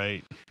 right?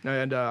 Right.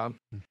 And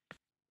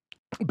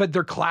but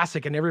they're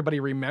classic, and everybody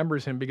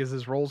remembers him because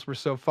his roles were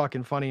so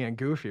fucking funny and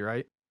goofy,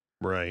 right?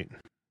 Right.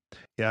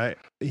 Yeah.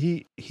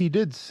 He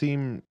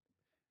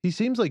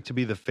seems like to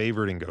be the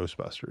favorite in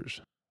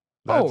Ghostbusters.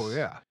 Oh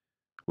yeah.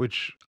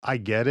 Which I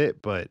get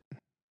it, but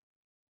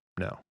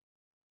no.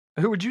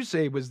 Who would you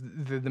say was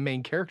the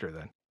main character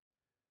then?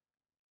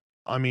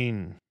 I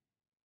mean,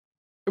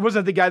 it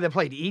wasn't the guy that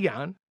played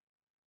Egon.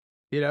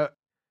 You know,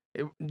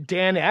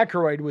 Dan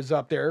Aykroyd was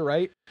up there,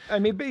 right? I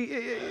mean,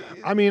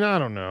 I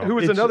don't know. Who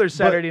was another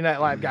Saturday Night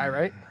Live guy,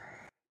 right?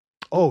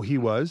 Oh, he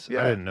was?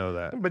 Yeah. I didn't know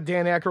that. But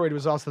Dan Aykroyd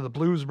was also the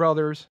Blues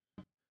Brothers.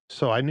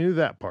 So I knew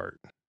that part.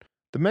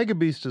 The Mega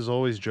Beast is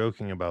always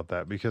joking about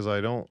that because I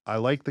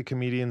like the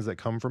comedians that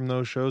come from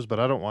those shows, but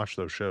I don't watch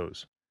those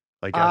shows.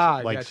 Like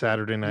Gotcha.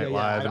 Saturday Night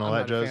Live and all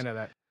that I'm not a jazz. fan of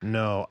that.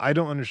 No, I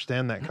don't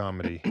understand that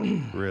comedy,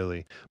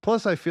 really.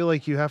 Plus, I feel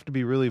like you have to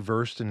be really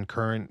versed in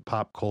current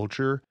pop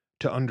culture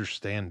to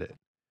understand it.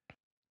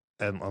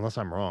 And unless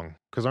I'm wrong,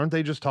 because aren't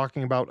they just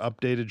talking about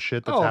updated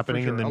shit that's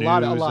happening in the news? A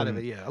lot of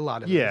it, yeah, a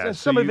lot of it. Yeah, And so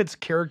some of it's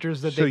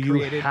characters that they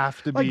created. You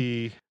have to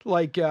be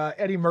like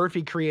Eddie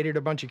Murphy created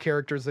a bunch of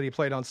characters that he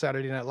played on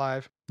Saturday Night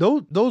Live.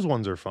 Those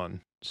ones are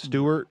fun.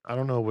 Stewart, I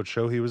don't know what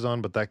show he was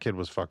on, but that kid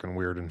was fucking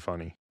weird and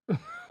funny.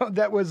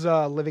 That was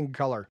Living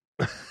Color.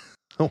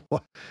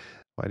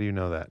 Why do you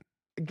know that?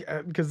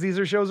 Because these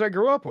are shows I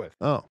grew up with.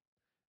 Oh,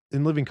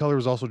 in Living Color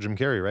was also Jim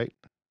Carrey, right?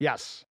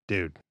 Yes,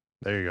 dude.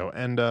 There you go.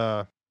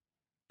 And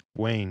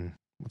Wayne,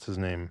 what's his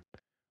name?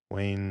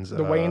 Wayne's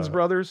the Wayans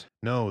brothers.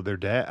 No, their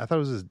dad. I thought it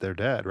was their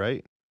dad,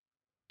 right?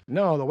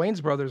 No, the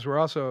Wayans brothers were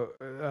also,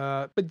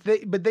 but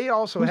they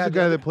also Who's had the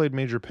guy that played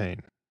Major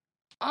Payne.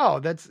 Oh,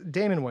 that's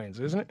Damon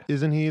Wayans, isn't it?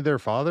 Isn't he their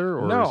father,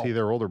 or No, is he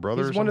their older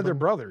brother? He's one of their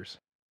brothers.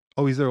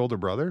 Oh, he's their older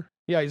brother?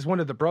 Yeah, he's one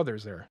of the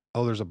brothers there.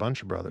 Oh, there's a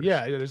bunch of brothers.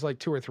 Yeah, there's like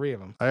 2 or 3 of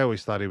them. I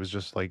always thought he was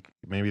just like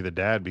maybe the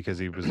dad because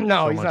he was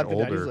no, so he's much not the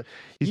older. dad. He's like,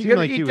 he you seemed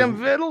gonna like eat he them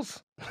was...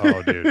 vittles?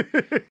 Oh,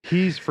 dude,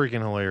 he's freaking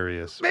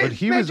hilarious. But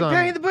he was on.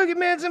 The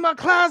boogeyman's in my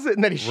closet,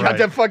 and then he shut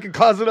that fucking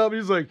closet up.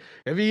 He's like,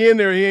 if he in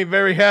there, he ain't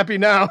very happy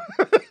now.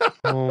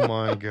 Oh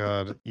my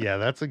god, yeah,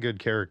 that's a good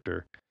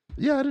character.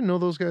 Yeah, I didn't know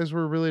those guys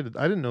were related.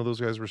 I didn't know those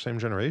guys were same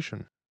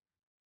generation.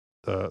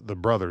 The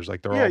brothers,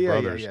 like they're all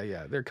brothers.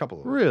 Yeah. They're a couple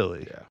of them.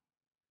 Really? Yeah.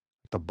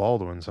 The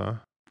Baldwins, huh?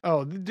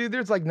 Oh, dude,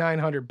 there's like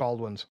 900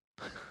 Baldwins.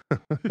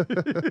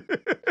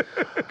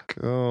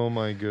 Oh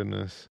my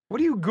goodness. What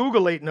are you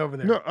Googling over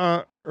there?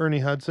 No, Ernie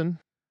Hudson.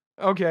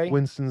 Okay.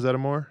 Winston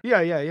Zeddemore.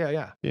 Yeah.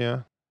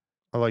 Yeah,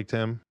 I liked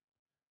him.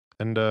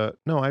 And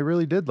no, I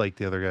really did like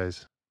the other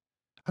guys.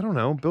 I don't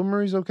know. Bill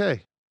Murray's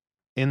okay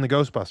in the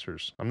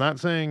Ghostbusters. I'm not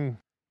saying,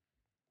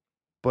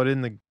 but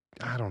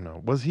I don't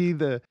know. Was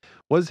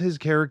his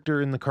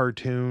character in the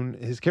cartoon?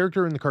 His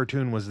character in the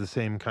cartoon was the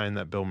same kind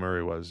that Bill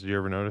Murray was. Did you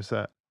ever notice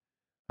that?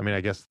 I mean,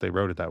 I guess they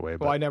wrote it that way.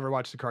 But... Well, I never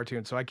watched the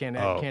cartoon, so I can't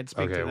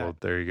speak to that. Okay, well,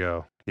 there you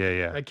go.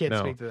 Yeah. I can't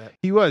speak to that.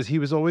 He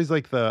was always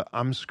like the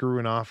I'm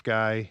screwing off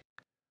guy.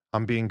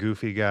 I'm being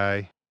goofy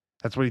guy.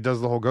 That's what he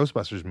does the whole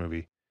Ghostbusters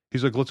movie.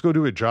 He's like, let's go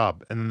do a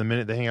job. And then the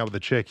minute they hang out with the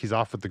chick, he's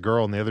off with the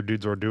girl and the other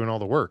dudes are doing all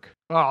the work.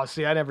 Oh,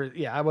 see,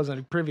 I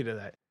wasn't privy to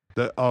that.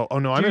 No,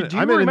 do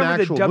you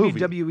remember the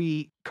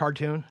WWE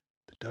cartoon?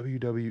 The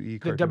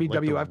WWE cartoon? The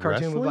WWF like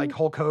cartoon with like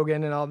Hulk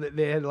Hogan and all that.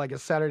 They had like a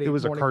Saturday morning. It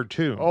was a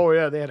cartoon. Oh,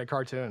 yeah, they had a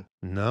cartoon.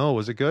 No,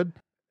 was it good?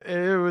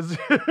 It was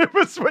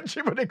what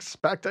you would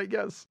expect, I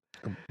guess.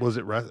 Was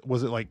it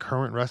like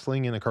current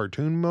wrestling in a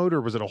cartoon mode,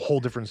 or was it a whole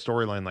different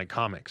storyline like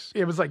comics?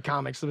 It was like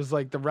comics. It was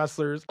like the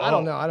wrestlers. I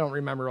don't know. I don't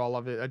remember all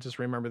of it. I just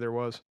remember there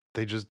was.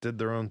 They just did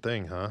their own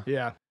thing, huh?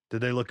 Yeah. Did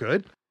they look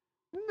good?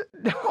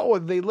 No,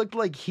 they looked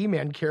like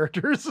He-Man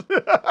characters.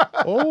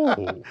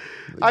 Oh.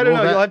 I don't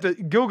know. You'll have to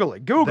Google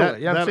it.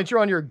 Yeah, since you're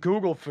on your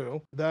Google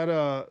foo. That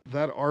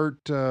art,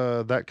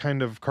 that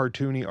kind of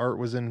cartoony art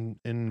was in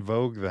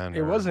vogue then.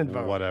 It was in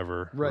vogue.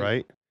 Whatever,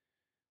 right?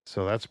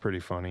 So that's pretty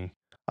funny.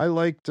 I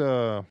liked...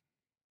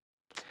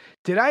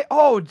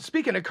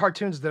 speaking of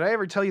cartoons, did I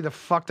ever tell you the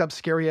fucked up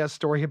scary ass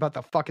story about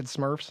the fucking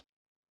Smurfs?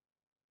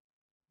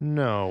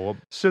 No.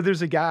 So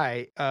there's a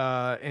guy,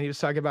 and he was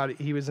talking about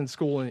he was in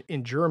school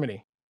in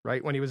Germany,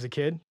 right, when he was a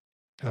kid.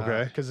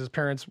 Okay. Because his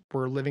parents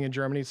were living in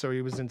Germany, so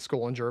he was in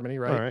school in Germany,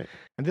 right? All right.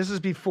 And this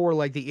is before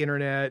like the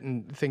internet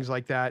and things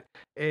like that.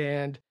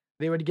 And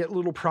they would get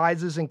little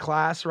prizes in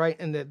class, right?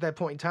 And at that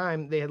point in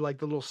time, they had like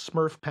the little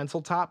Smurf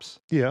pencil tops.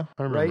 Yeah,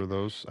 I remember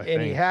those. I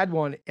think he had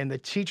one, and the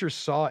teacher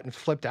saw it and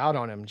flipped out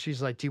on him.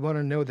 She's like, "Do you want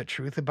to know the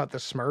truth about the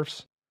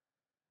Smurfs?"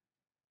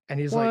 And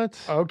he's like,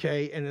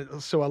 "Okay."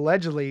 And so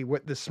allegedly,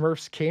 what the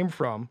Smurfs came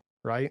from,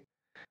 right,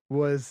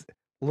 was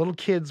little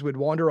kids would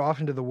wander off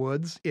into the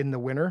woods in the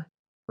winter,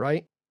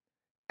 right?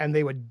 And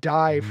they would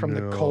die from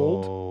the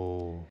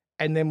cold.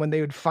 And then when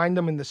they would find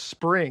them in the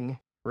spring,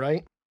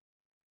 right,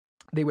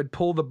 they would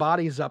pull the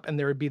bodies up and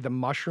there would be the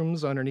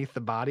mushrooms underneath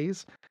the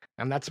bodies.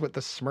 And that's what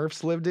the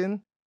Smurfs lived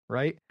in,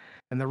 right?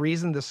 And the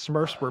reason the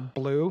Smurfs were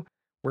blue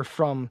were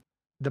from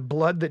the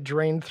blood that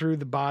drained through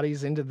the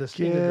bodies into the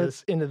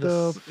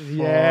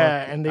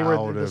and they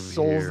were the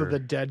souls of the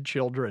dead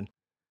children.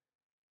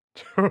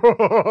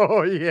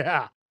 Oh,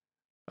 yeah.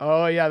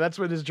 Oh, yeah. That's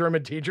what his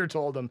German teacher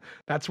told him.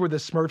 That's where the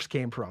Smurfs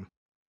came from.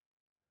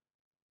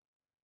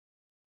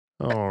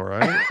 All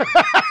right.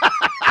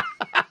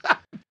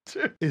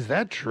 Is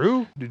that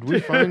true? Did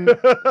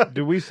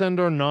we send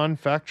our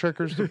non-fact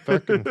checkers to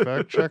fact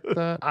check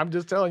that? I'm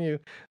just telling you.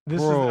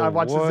 I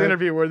watched this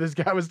interview where this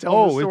guy was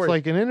telling the story. Oh, it's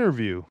like an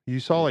interview.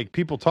 You saw like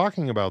people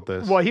talking about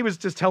this. Well, he was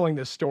just telling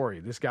this story.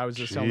 This guy was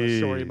just telling this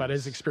story about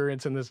his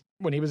experience in this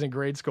when he was in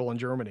grade school in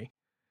Germany.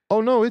 Oh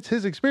no, it's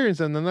his experience,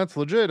 and then that's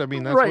legit. I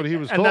mean, that's what he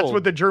was told. And that's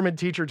what the German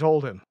teacher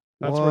told him.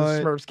 That's where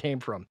the What Smurfs came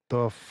from.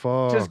 the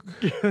fuck?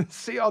 Just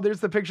see, oh, there's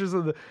the pictures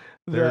of the.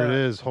 There it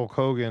is, Hulk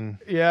Hogan.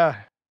 Yeah.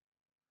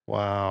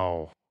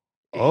 Wow.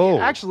 Oh,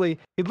 Actually,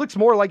 it looks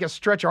more like a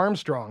Stretch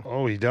Armstrong.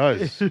 oh, he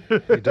does. He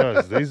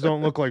does. These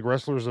don't look like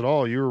wrestlers at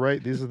all. You were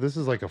right. This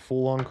is like a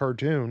full-on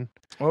cartoon.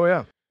 Oh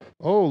yeah.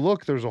 Oh,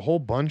 look, there's a whole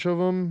bunch of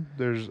them.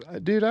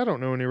 Dude, I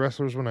don't know any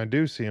wrestlers when I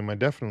do see them. I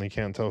definitely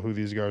can't tell who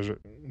these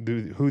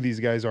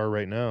guys are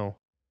right now.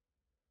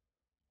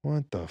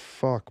 What the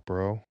fuck,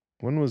 bro?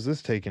 When was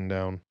this taken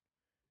down?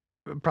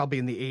 Probably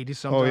in the 80s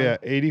sometime. Oh yeah,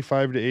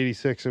 85 to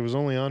 86. It was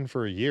only on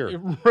for a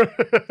year.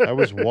 I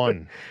was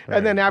one.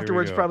 And then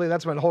afterwards, probably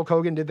that's when Hulk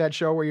Hogan did that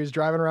show where he was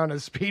driving around in a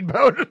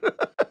speedboat.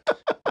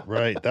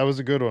 Right, that was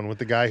a good one with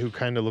the guy who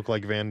kind of looked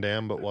like Van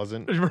Damme but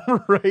wasn't.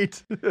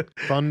 Right.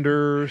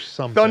 Thunder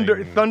something.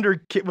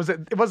 Thunder was it?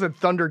 It wasn't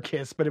Thunder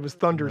Kiss, but it was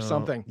Thunder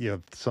something. Yeah,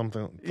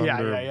 something. Yeah,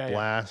 Thunder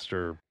Blast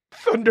or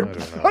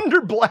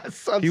Thunder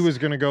Blast. Sounds, he was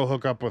gonna go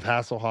hook up with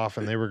Hasselhoff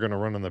and they were gonna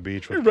run on the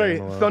beach with right.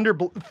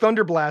 Pamela.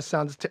 Thunder Blast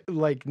sounds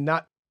like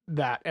not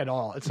that at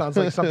all. It sounds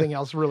like something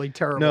else really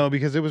terrible. No,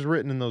 because it was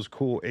written in those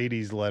cool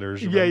 80s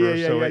letters. Remember?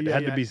 So it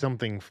had to be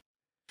something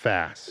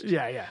fast.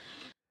 Yeah.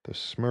 The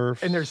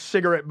Smurfs. And their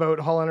cigarette boat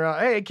hauling around.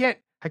 Hey,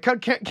 I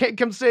can't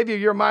come save you.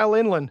 You're a mile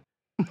inland.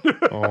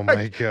 Oh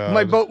my god.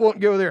 My boat won't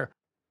go there.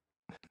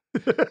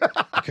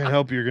 I can't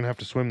help you. You're gonna have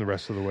to swim the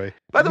rest of the way.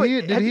 By the way,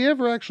 did he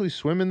ever actually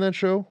swim in that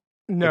show?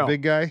 No. The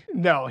big guy?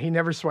 No, he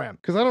never swam.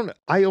 Because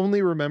I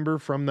only remember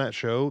from that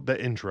show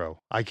the intro.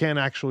 I can't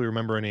actually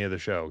remember any of the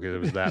show because it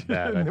was that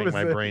bad. I think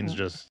my brain's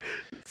just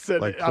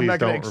said, like, I'm not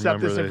going to don't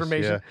accept this remember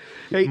information.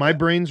 Yeah. Hey, my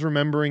brain's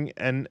remembering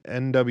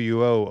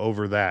NWO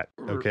over that,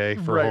 okay,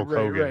 for Hulk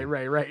Hogan.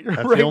 Right. That's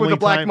Right, the with only the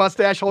black time,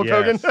 mustache Hulk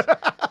Hogan.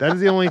 That is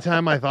the only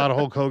time I thought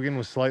Hulk Hogan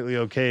was slightly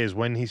okay is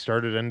when he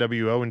started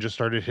NWO and just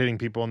started hitting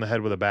people in the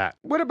head with a bat.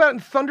 What about in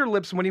Thunder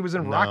Lips when he was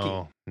in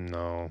Rocky?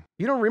 No.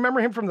 You don't remember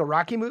him from the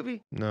Rocky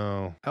movie?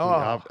 No.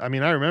 Oh. I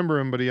mean, I remember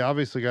him, but he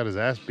obviously got his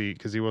ass beat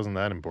because he wasn't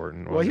that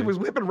important. Well, he was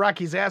whipping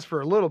Rocky's ass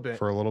for a little bit.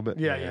 For a little bit?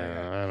 Yeah.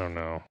 I don't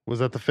know. Was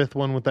that the fifth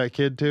one with that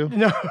kid too?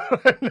 No,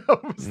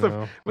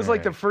 it was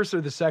like the first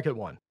or the second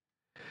one.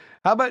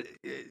 How about,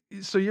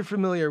 so you're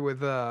familiar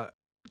with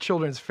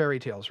children's fairy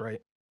tales,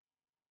 right?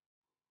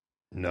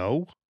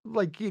 No.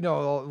 Like,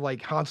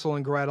 like Hansel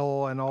and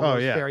Gretel and all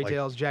those fairy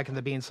tales, Jack and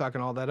the Beanstalk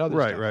and all that other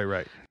stuff.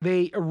 Right.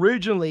 They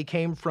originally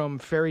came from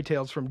fairy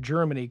tales from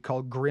Germany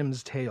called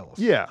Grimm's Tales.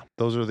 Yeah,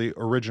 those are the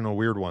original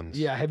weird ones.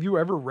 Yeah, have you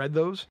ever read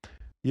those?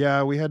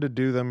 Yeah, we had to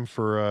do them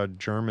for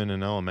German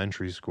in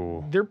elementary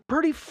school. They're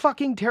pretty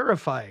fucking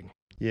terrifying.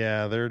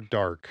 Yeah, they're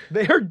dark.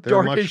 They're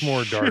dark much as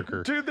more shit.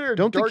 darker. Dude, they're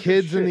Don't dark the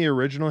kids as in the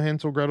original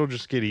Hansel Gretel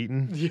just get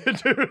eaten? Yeah,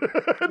 dude.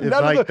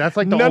 That's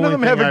like the none only of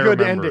them thing have a I good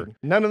remember. ending.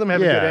 None of them have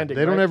a good ending.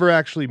 They don't ever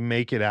actually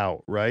make it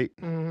out, right?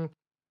 Mm-hmm.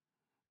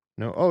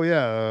 No. Oh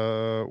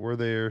yeah, where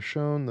they are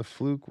shown the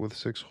fluke with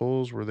 6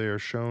 holes, where they are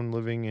shown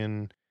living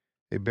in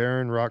a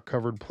barren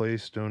rock-covered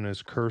place known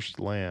as Cursed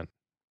Land.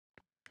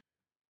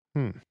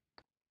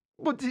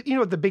 Well, you know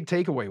what the big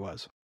takeaway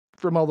was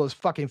from all those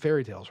fucking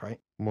fairy tales, right?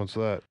 What's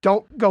that?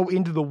 Don't go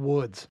into the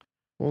woods.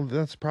 Well,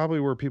 that's probably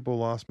where people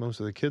lost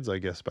most of the kids, I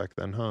guess, back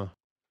then, huh?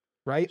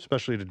 Right?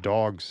 Especially to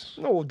dogs.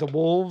 No, the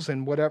wolves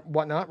and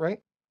whatnot, right?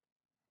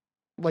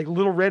 Like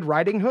Little Red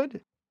Riding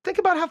Hood. Think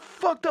about how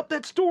fucked up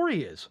that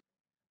story is.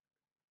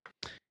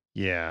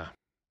 Yeah,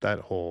 that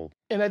whole...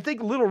 And I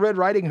think Little Red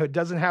Riding Hood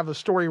doesn't have a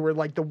story where,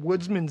 like, the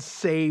woodsman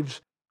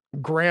saves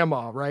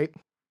grandma, right?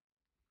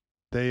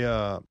 They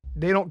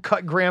don't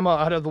cut grandma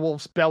out of the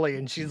wolf's belly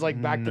and she's, like,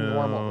 back to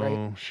normal,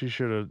 right? She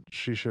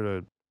should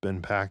have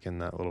been packing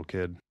that little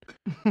kid,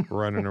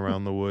 running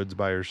around the woods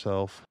by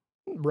herself.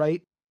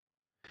 Right?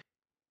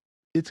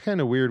 It's kind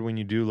of weird when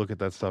you do look at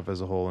that stuff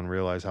as a whole and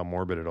realize how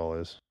morbid it all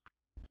is.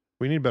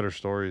 We need better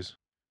stories.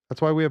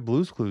 That's why we have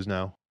Blue's Clues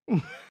now.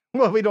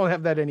 Well, we don't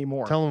have that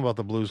anymore. Tell them about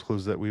the Blue's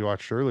Clues that we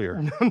watched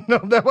earlier. No,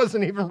 that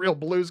wasn't even real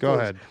Blue's Clues. Go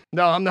ahead.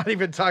 No, I'm not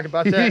even talking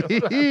about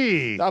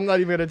that. I'm not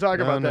even going to talk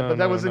about that. But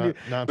that wasn't.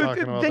 Not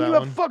talking about then that you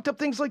have one. fucked up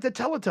things like the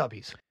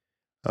Teletubbies.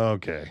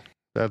 Okay,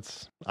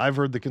 I've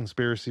heard the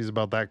conspiracies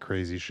about that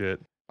crazy shit.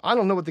 I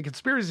don't know what the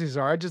conspiracies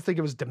are. I just think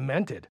it was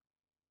demented.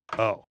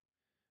 Oh.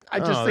 I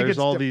just think there's it's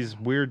all these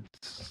weird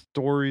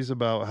stories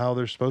about how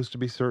there's supposed to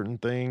be certain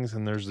things,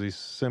 and there's these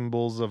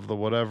symbols of the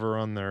whatever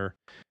on their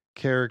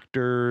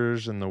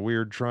characters and the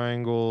weird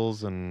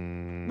triangles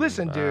and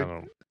listen,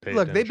 dude.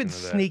 Look, they've been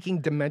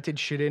sneaking demented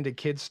shit into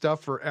kids'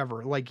 stuff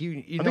forever. Like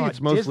I think it's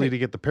mostly to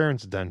get the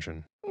parents'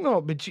 attention. No,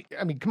 but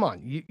I mean, come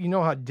on. You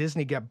know how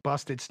Disney got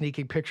busted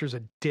sneaking pictures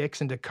of dicks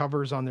into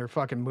covers on their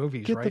fucking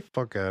movies, Get right? the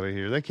fuck out of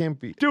here. That can't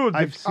be. Dude,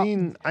 I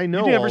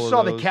know. You never all of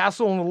saw those. The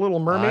Castle and the Little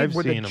Mermaid I've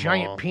with the seen 'em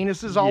giant all.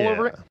 penises all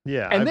over it?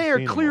 Yeah. And I've they are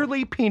seen 'em all.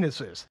 clearly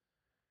penises.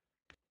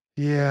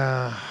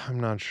 Yeah,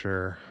 I'm not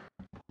sure.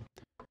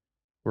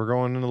 We're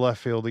going into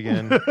left field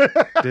again.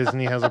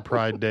 Disney has a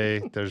Pride Day.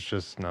 There's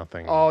just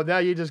nothing. Oh, now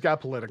you just got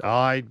political.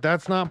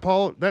 That's not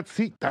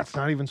that's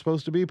not even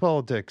supposed to be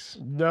politics.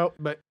 No,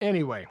 but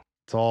anyway.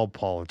 It's all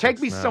politics. Take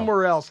me now.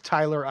 somewhere else,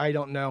 Tyler. I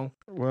don't know.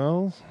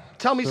 Well,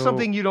 tell me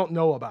something you don't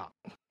know about.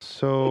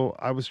 So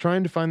I was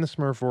trying to find the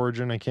Smurf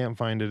origin. I can't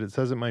find it. It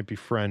says it might be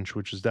French,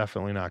 which is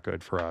definitely not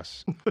good for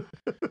us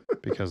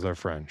because they're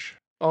French.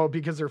 Oh,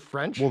 because they're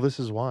French? Well, this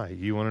is why.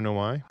 You want to know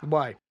why?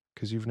 Why?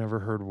 Because you've never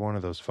heard one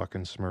of those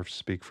fucking Smurfs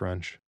speak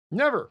French.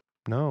 Never.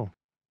 No.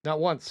 Not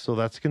once. So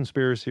that's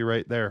conspiracy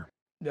right there.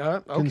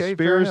 Okay,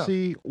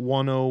 Conspiracy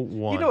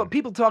 101. You know what?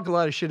 People talk a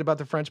lot of shit about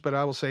the French, but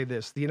I will say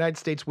this. The United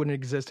States wouldn't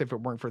exist if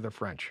it weren't for the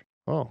French.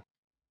 Oh.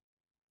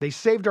 They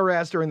saved our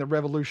ass during the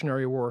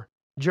Revolutionary War.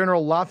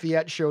 General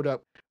Lafayette showed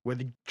up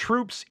with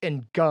troops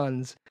and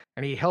guns,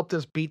 and he helped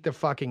us beat the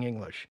fucking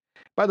English.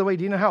 By the way,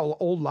 do you know how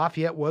old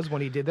Lafayette was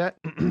when he did that?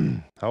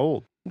 How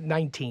old?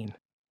 19.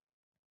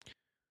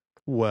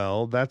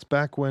 Well, that's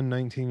back when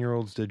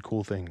 19-year-olds did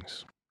cool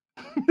things.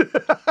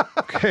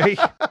 Okay?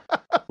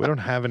 We don't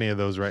have any of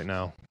those right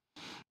now.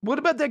 What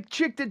about that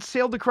chick that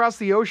sailed across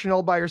the ocean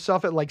all by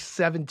herself at like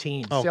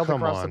 17? Oh, sailed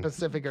come across on. the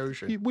Pacific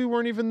Ocean. We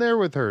weren't even there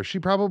with her. She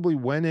probably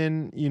went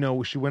in,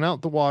 she went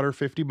out the water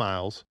 50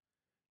 miles,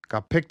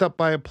 got picked up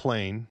by a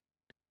plane,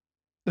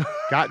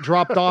 got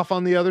dropped off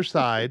on the other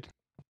side.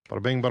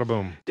 Bada bing, bada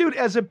boom. Dude,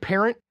 as a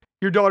parent,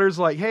 your daughter's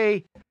like,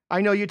 hey,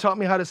 I know you taught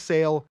me how to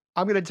sail.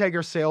 I'm going to take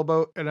her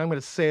sailboat and I'm going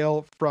to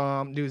sail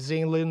from New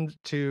Zealand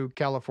to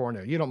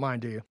California. You don't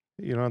mind, do you?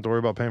 You don't have to worry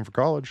about paying for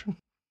college.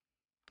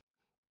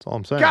 That's all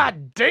I'm saying.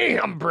 God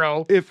damn,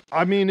 bro.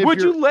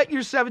 Would you let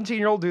your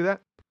 17-year-old do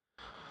that?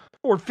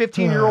 Or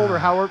 15-year-old or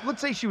however.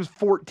 Let's say she was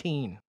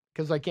 14,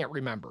 because I can't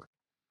remember.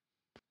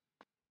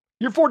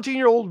 Your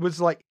 14-year-old was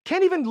like,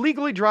 can't even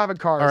legally drive a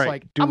car. It's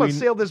like, I'm going to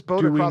sail this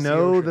boat across the ocean.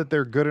 Do we know that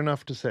they're good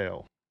enough to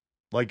sail?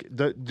 Like,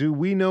 do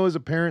we know as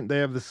a parent they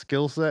have the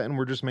skill set and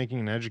we're just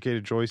making an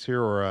educated choice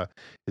here? Or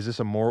is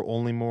this a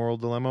only moral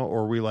dilemma?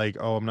 Or are we like,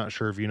 oh, I'm not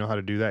sure if you know how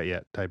to do that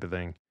yet type of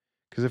thing?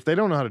 Because if they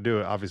don't know how to do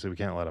it, obviously we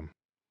can't let them.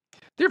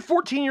 They're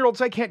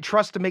 14-year-olds I can't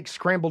trust to make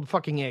scrambled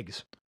fucking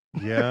eggs.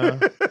 Yeah.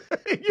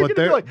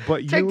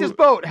 Take this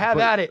boat, have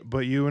at it.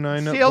 But you and I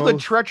know sail the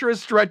most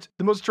treacherous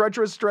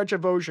stretch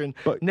of ocean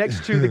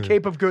next to the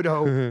Cape of Good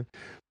Hope.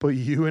 But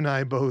you and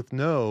I both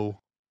know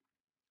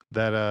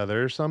that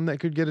there's some that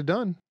could get it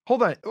done.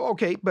 Hold on.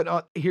 Okay,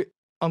 but here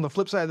on the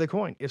flip side of the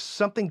coin, if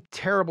something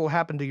terrible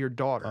happened to your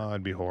daughter,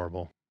 it'd be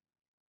horrible.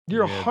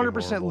 You're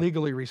 100%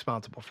 legally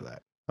responsible for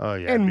that. Oh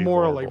yeah, and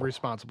morally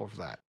responsible for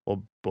that.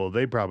 Well,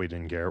 they probably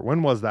didn't care.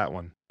 When was that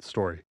one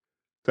story? Is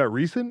that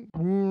recent?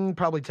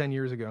 Probably 10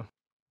 years ago.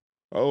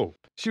 Oh,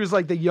 she was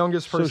like the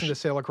youngest person to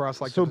sail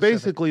across like. So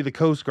basically, the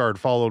Coast Guard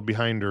followed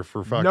behind her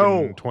for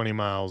fucking 20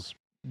 miles.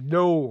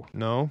 No,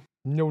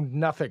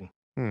 nothing.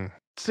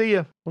 See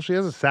ya. Well, she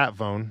has a sat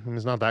phone.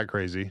 It's not that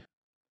crazy.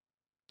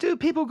 Dude,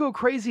 people go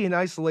crazy in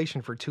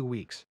isolation for 2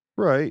 weeks.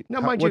 Right.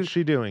 Now, what's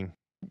she doing?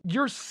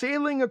 You're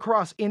sailing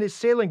across in a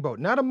sailing boat,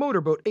 not a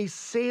motorboat, a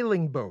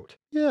sailing boat.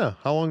 Yeah.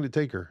 How long did it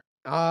take her?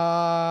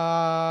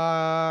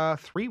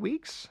 3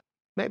 weeks,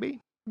 maybe.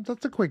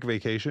 That's a quick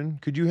vacation.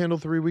 Could you handle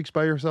 3 weeks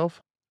by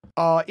yourself?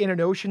 In an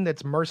ocean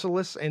that's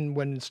merciless, and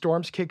when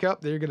storms kick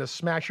up, they're going to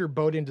smash your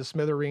boat into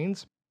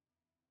smithereens?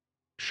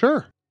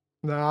 Sure.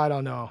 No, I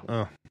don't know.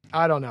 Oh.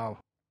 I don't know.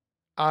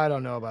 I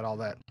don't know about all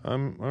that. All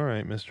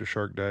right, Mr.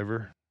 Shark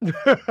Diver.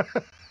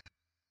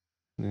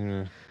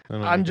 Yeah,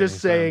 I'm just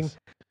saying,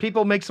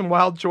 people make some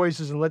wild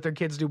choices and let their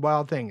kids do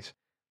wild things.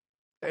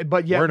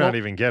 But yeah, we're not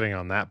even getting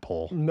on that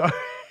pole. No.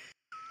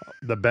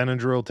 The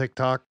Benadryl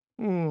TikTok.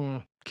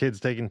 Kids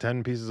taking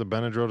 10 pieces of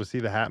Benadryl to see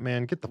the Hat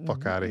Man. Get the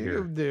fuck out of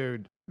here.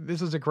 Dude,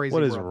 this is a crazy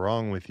What world. is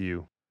wrong with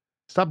you?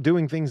 Stop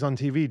doing things on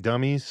TV,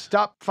 dummies.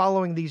 Stop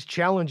following these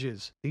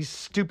challenges. These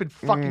stupid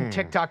fucking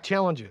TikTok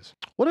challenges.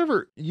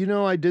 Whatever.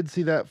 I did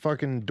see that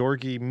fucking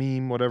dorky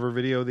meme, whatever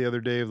video the other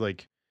day of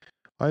like,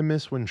 I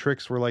miss when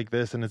tricks were like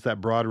this, and it's that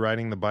broad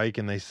riding the bike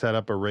and they set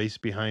up a race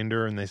behind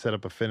her and they set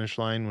up a finish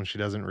line when she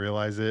doesn't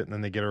realize it, and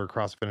then they get her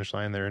across finish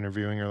line, they're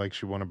interviewing her like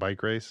she won a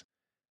bike race.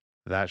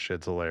 That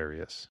shit's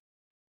hilarious.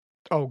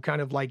 Oh,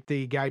 kind of like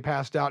the guy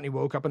passed out and he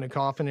woke up in a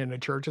coffin in a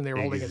church and they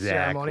were holding a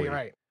ceremony,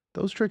 right?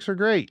 Those tricks are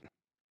great.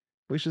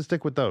 We should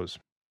stick with those.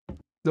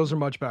 Those are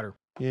much better.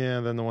 Yeah,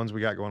 than the ones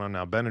we got going on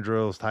now.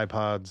 Benadryls, Tide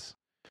Pods.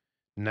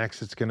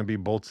 Next, it's going to be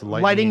bolts of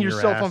lightning. Lighting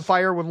yourself on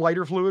fire with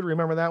lighter fluid.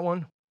 Remember that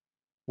one?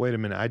 Wait a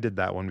minute. I did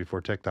that one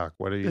before TikTok.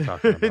 What are you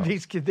talking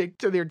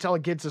about? They're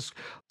telling kids to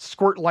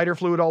squirt lighter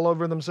fluid all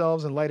over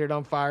themselves and light it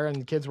on fire, and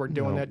the kids were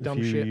doing that dumb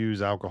shit. If you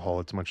use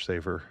alcohol, it's much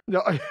safer.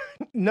 No,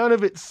 none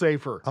of it's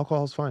safer.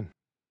 Alcohol's fine.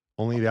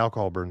 Only the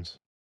alcohol burns.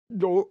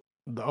 No.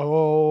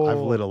 Oh. I've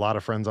lit a lot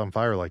of friends on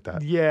fire like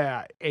that.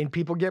 Yeah, and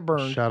people get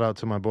burned. Shout out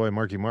to my boy,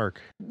 Marky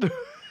Mark.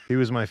 He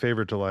was my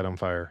favorite to light on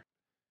fire.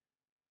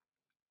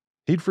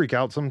 He'd freak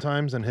out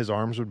sometimes and his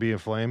arms would be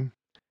aflame.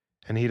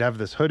 And he'd have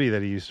this hoodie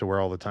that he used to wear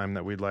all the time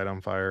that we'd light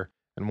on fire.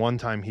 And one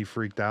time he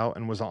freaked out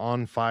and was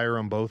on fire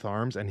on both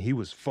arms, and he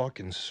was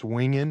fucking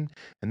swinging.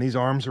 And these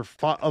arms are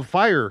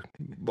fire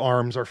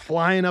arms are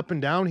flying up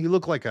and down. He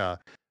looked like a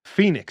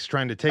phoenix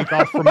trying to take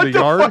off from the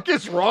yard. What the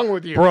fuck is wrong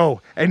with you?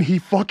 Bro, and he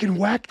fucking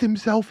whacked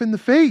himself in the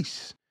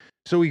face.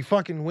 So he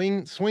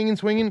fucking swinging,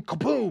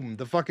 kaboom!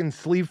 The fucking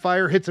sleeve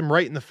fire hits him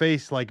right in the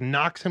face, like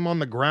knocks him on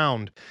the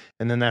ground.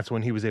 And then that's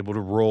when he was able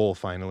to roll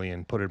finally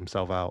and put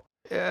himself out.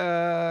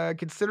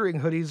 Considering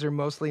hoodies are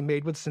mostly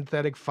made with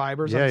synthetic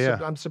fibers, Yeah,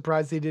 I'm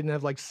surprised they didn't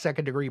have like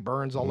second-degree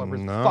burns all over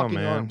his No, fucking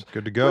man. arms.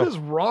 Good to go. What is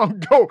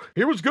wrong? Go.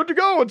 He was good to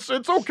go. It's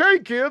okay,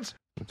 kids.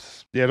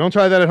 Yeah, don't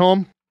try that at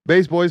home.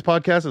 Base Boys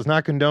podcast does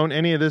not condone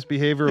any of this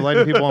behavior,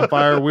 lighting people on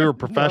fire. We were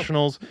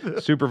professionals,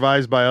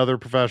 supervised by other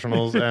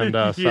professionals, and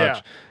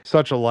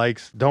such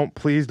alikes.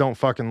 Please don't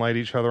fucking light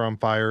each other on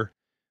fire.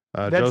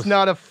 That's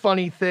not a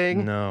funny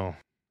thing. No,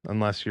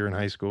 unless you're in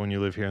high school and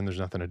you live here and there's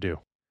nothing to do.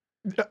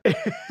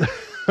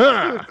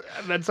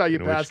 That's how you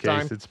pass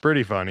time. It's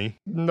pretty funny.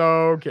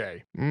 No,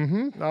 okay.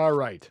 Mm-hmm. All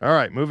right. All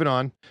right, moving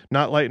on.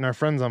 Not lighting our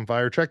friends on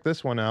fire. Check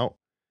this one out.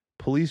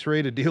 Police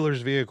raid a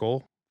dealer's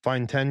vehicle,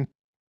 find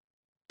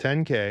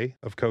 10K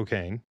of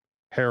cocaine,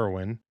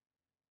 heroin,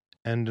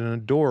 and an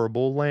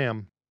adorable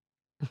lamb.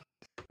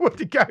 What,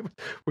 the guy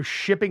was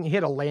shipping? He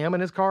had a lamb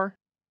in his car?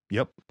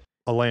 Yep,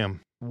 a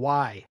lamb.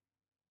 Why?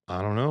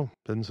 I don't know.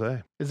 Didn't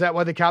say. Is that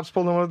why the cops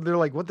pulled him over? They're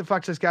like, what the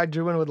fuck's this guy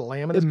doing with a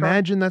lamb in his car?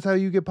 Imagine that's how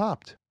you get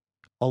popped.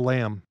 A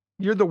lamb.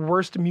 You're the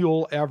worst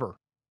mule ever.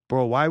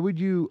 Bro, why would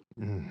you?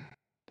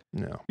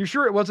 No. You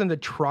sure it wasn't a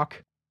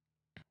truck?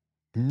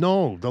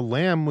 No, the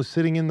lamb was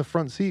sitting in the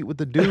front seat with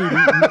the dude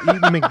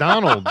eating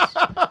McDonald's.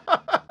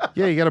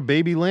 Yeah, you got a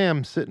baby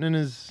lamb sitting in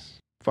his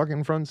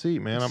fucking front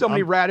seat, man.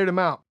 Somebody ratted him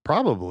out.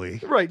 Probably.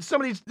 Right.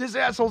 This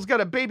asshole's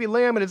got a baby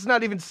lamb and it's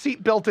not even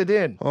seat belted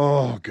in.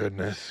 Oh,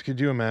 goodness. Could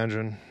you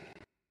imagine?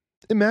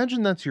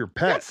 Imagine that's your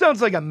pet. That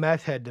sounds like a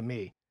meth head to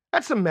me.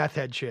 That's some meth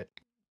head shit.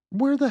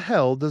 Where the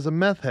hell does a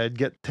meth head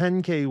get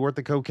 10K worth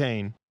of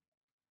cocaine?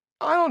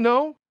 I don't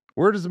know.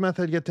 Where does a meth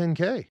head get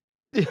 10K?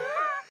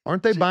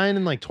 Aren't they buying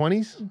in like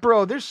 20s?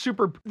 Bro, they're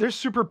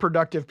super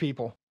productive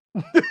people.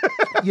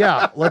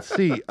 Yeah, let's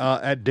see.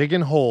 At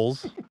digging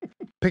holes,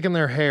 picking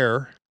their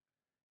hair,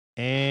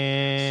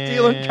 and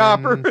stealing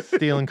copper.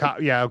 Stealing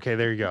copper. Yeah, okay,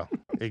 there you go.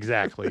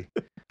 Exactly.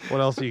 What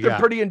else do you They're got?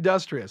 pretty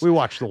industrious. We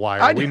watch The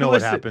Wire. We know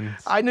what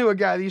happens. I knew a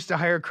guy that used to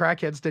hire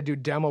crackheads to do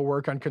demo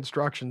work on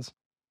constructions.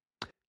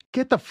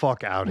 Get the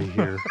fuck out of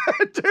here.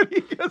 Dude,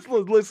 he goes,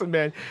 listen,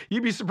 man,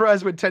 you'd be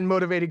surprised what 10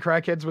 motivated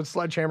crackheads with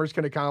sledgehammers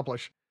can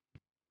accomplish.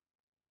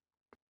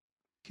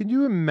 Can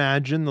you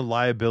imagine the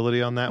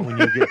liability on that when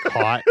you get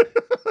caught?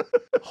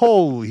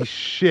 Holy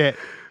shit.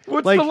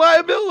 What's the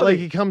liability? Like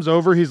he comes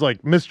over, he's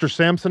like, Mr.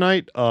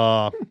 Samsonite,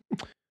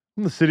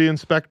 I'm the city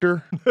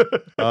inspector.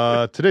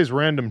 Today's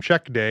random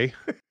check day.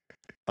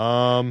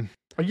 Are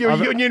you a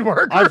union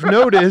worker? I've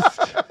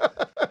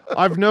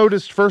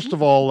noticed, first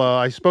of all,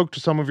 I spoke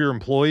to some of your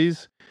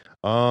employees.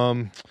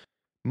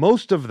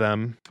 Most of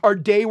them are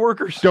day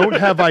workers. Don't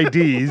have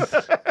IDs.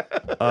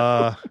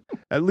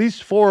 At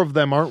least 4 of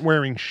them aren't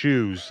wearing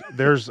shoes.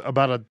 There's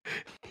about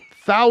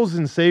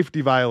 1,000 safety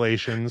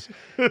violations,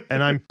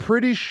 and I'm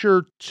pretty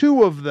sure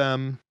 2 of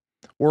them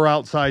were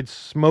outside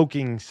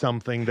smoking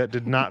something that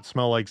did not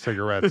smell like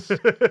cigarettes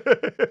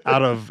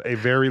out of a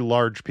very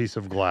large piece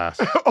of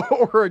glass.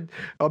 Or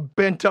a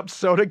bent up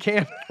soda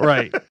can.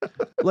 Right.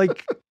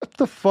 Like, what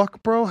the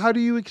fuck, bro? How do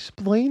you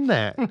explain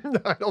that?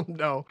 I don't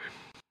know.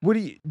 What do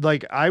you,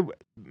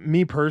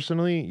 me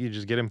personally, you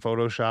just get in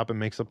Photoshop and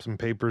makes up some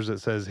papers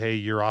that says, hey,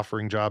 you're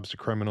offering jobs to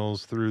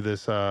criminals through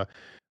this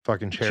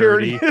fucking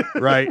charity.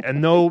 Right?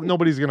 And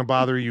nobody's going to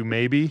bother you,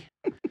 maybe.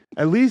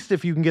 At least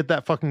if you can get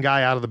that fucking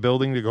guy out of the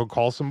building to go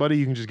call somebody,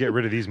 you can just get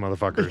rid of these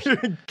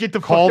motherfuckers. Get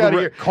the fuck out of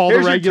here.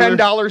 Here's your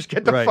 $10.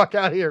 Get the fuck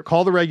out of here.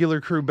 Call the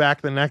regular crew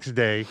back the next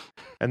day,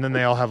 and then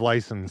they all have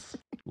licenses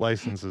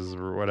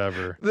or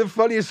whatever. The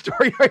funniest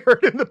story I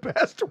heard in the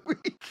past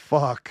week.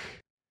 Fuck.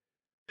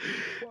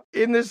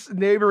 In this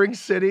neighboring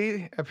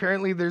city,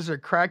 apparently there's a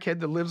crackhead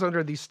that lives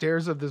under these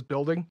stairs of this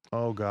building.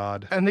 Oh,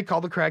 God. And they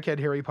call the crackhead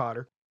Harry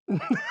Potter.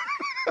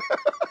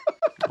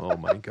 Oh,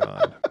 my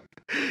God.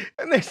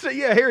 And they say,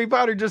 yeah, Harry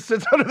Potter just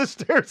sits under the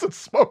stairs and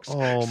smokes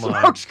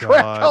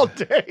crack all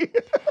day.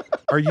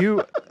 Are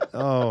you?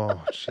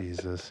 Oh,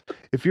 Jesus.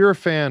 If you're a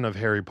fan of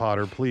Harry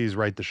Potter, please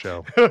write the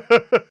show.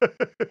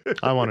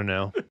 I want to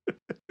know.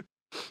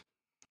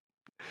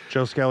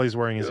 Joe Skelly's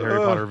wearing his Harry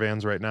Potter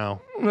Vans right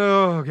now.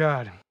 Oh,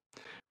 God.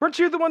 Weren't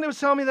you the one that was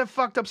telling me that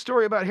fucked up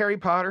story about Harry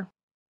Potter?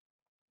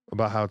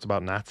 About how it's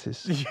about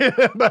Nazis? Yeah,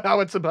 about how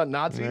it's about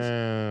Nazis?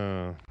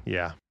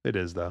 Yeah, it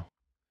is, though.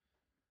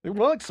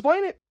 Well,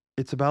 explain it.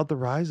 It's about the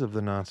rise of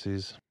the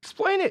Nazis.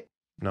 Explain it.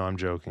 No, I'm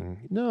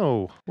joking.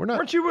 No, we're not.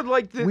 Weren't you with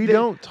like we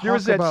don't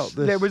talk about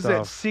this There was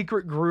stuff. that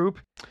secret group.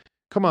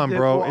 Come on,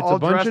 bro. It's a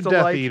bunch of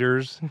Death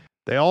Eaters.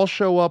 They all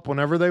show up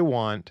whenever they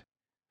want.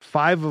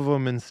 5 of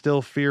them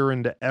instill fear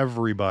into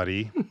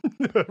everybody.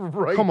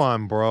 Right. Come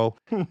on, bro.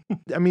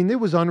 I mean, it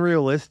was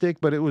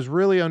unrealistic, but it was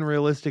really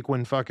unrealistic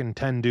when fucking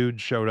 10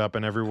 dudes showed up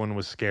and everyone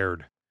was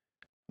scared.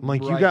 I'm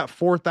like, you got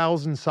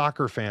 4,000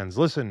 soccer fans.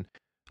 Listen,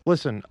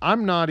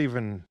 I'm not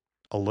even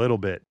a little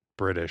bit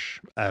British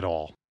at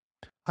all.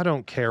 I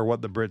don't care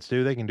what the Brits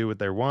do. They can do what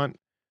they want.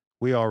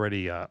 We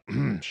already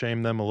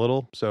shame them a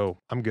little, so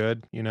I'm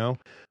good, you know.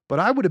 But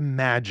I would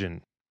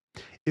imagine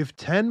if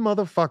 10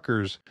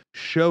 motherfuckers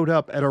showed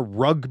up at a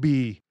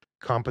rugby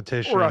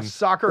competition Or a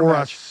soccer or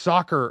match.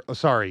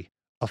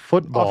 a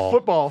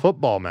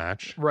football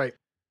match Right.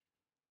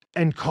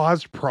 and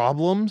caused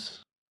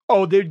problems,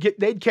 Oh,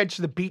 they'd catch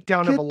the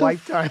beatdown of a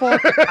lifetime.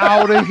 Fuck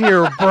out of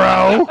here,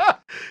 bro.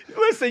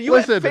 Listen, you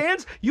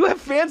have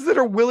fans that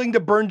are willing to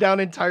burn down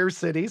entire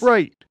cities.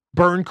 Right.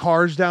 Burn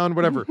cars down,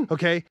 whatever.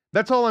 Okay.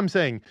 That's all I'm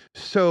saying.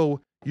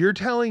 So you're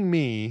telling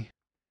me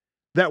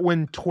that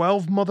when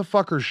 12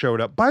 motherfuckers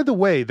showed up, by the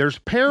way, there's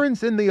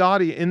parents in the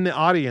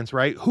audience,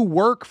 right, who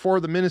work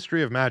for the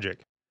Ministry of Magic.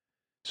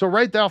 So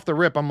right off the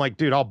rip, I'm like,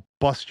 dude, I'll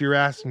bust your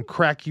ass and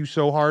crack you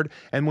so hard.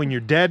 And when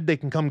you're dead, they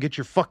can come get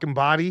your fucking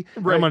body.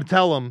 Right. I'm going to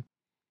tell them,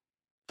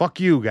 fuck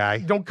you, guy.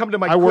 Don't come to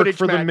my I work Quidditch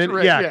for the match.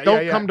 right.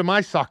 Don't come to my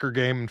soccer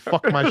game and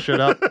fuck my shit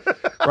up.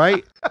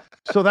 Right?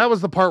 So that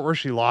was the part where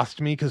she lost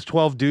me because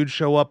 12 dudes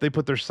show up. They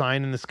put their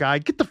sign in the sky.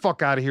 Get the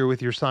fuck out of here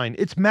with your sign.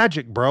 It's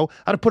magic, bro.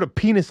 I'd have put a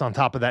penis on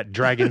top of that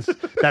dragon's,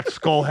 that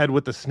skull head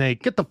with the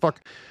snake. Get the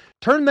fuck.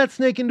 Turn that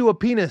snake into a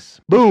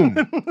penis. Boom.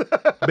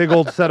 Big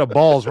old set of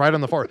balls right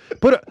on the forehead.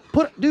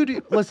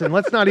 Dude, listen,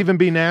 let's not even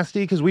be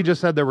nasty because we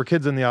just said there were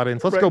kids in the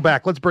audience. Let's go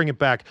back. Let's bring it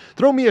back.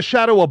 Throw me a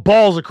shadow of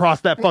balls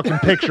across that fucking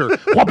picture.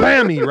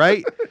 Wabammy,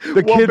 right?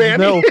 The kids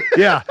know.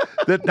 Yeah.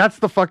 That's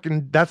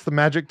the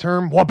magic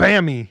term.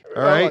 Wabammy.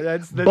 All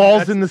right.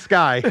 Balls in the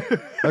sky.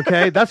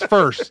 Okay. That's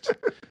first.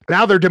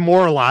 Now they're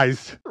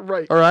demoralized.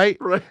 Right. All right.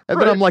 Right. And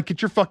then I'm like,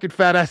 get your fucking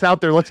fat ass out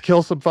there. Let's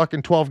kill some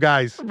fucking 12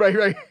 guys.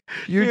 Right.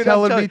 You're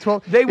telling me 12?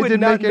 They would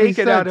not make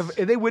it out of.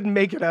 They wouldn't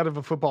make it out of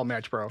a football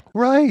match, bro.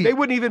 Right. They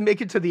wouldn't even make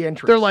it to the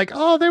entrance. They're like,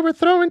 oh, they were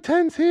throwing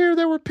tents here.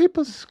 There were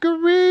people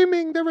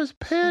screaming. There was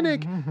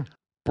panic.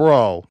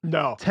 Bro.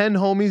 No. 10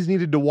 homies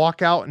needed to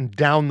walk out and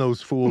down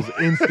those fools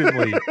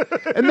instantly.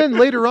 And then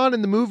later on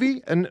in the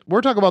movie, and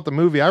we're talking about the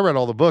movie. I read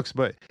all the books,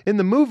 but in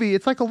the movie,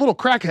 it's like a little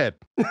crackhead.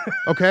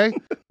 Okay.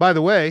 By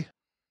the way,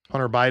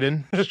 Hunter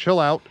Biden, just chill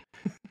out.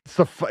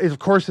 Of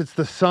course, it's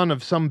the son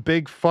of some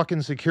big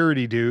fucking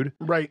security dude.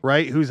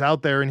 Right. Who's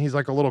out there and he's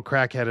like a little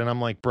crackhead. And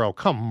I'm like, bro,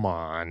 come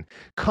on.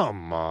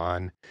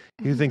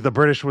 You think the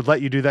British would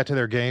let you do that to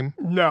their game?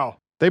 No.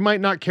 They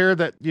might not care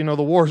that, the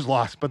war's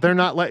lost, but they're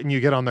not letting you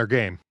get on their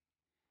game.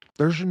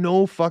 There's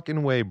no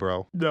fucking way,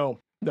 bro. No.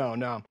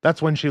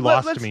 That's when she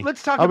lost me.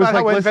 Let's talk about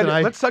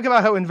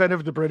how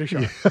inventive the British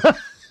are.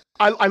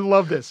 I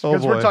love this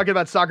because we're talking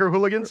about soccer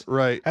hooligans.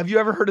 Right. Have you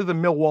ever heard of the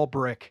Millwall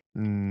brick?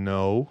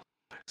 No.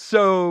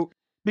 So,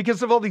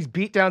 because of all these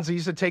beatdowns that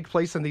used to take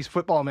place in these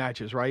football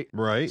matches, right?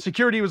 Right.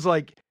 Security was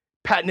like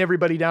patting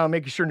everybody down,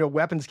 making sure no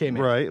weapons came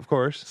in. Right, of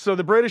course. So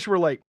the British were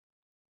like,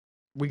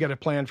 we got a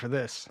plan for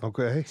this.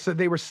 Okay. So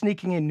they were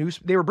sneaking in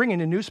they were bringing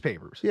in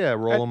newspapers. Yeah,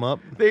 roll them up.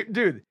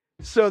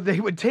 So they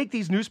would take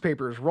these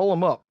newspapers, roll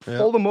them up,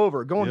 fold them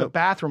over, go in the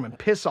bathroom and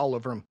piss all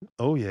over them.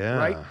 Oh, yeah.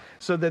 Right?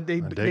 So that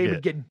they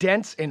would get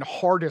dense and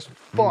hard as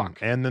fuck.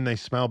 And then they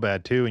smell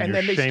bad, too, and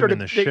you're then shaming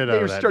the shit out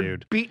of that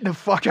dude. Beating the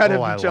fuck out of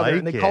each other.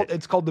 And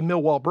it's called the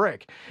Millwall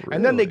brick. Really?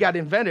 And then they got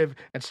inventive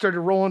and started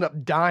rolling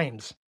up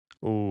dimes.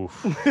 Oof.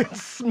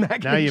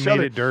 Smacking now each you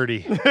other. made it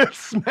dirty.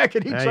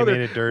 Smacking each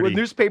other with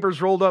newspapers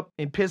rolled up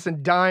in piss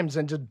and dimes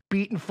and just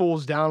beating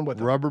fools down with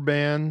them. Rubber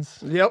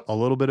bands. Yep. A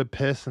little bit of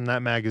piss in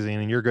that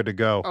magazine and you're good to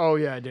go. Oh,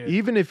 yeah, dude.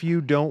 Even if you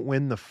don't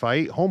win the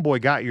fight, homeboy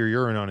got your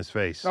urine on his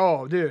face.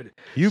 Oh, dude.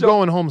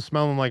 Going home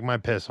smelling like my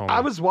piss, homie. I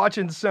was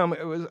watching That's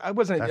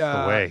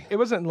the way. It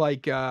wasn't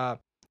like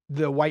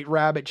the White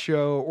Rabbit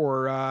show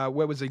or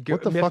what was it?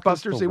 What the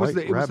Mythbusters.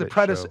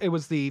 Fuck is It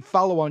was the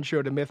follow-on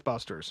show to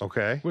Mythbusters.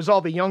 Okay. It was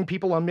all the young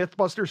people on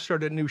Mythbusters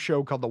started a new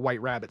show called the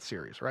White Rabbit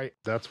series, right?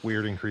 That's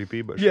weird and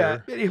creepy, but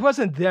sure. It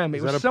wasn't them.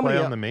 Is it was that a somebody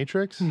play on the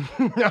Matrix?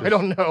 I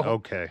don't know.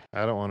 Okay,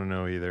 I don't want to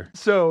know either.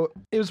 So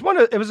it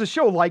was a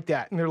show like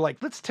that, and they're like,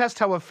 let's test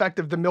how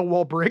effective the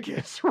Millwall brick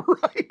is,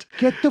 right?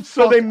 Get the fuck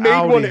So they made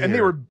out one, of and they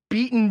here. were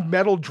beating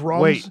metal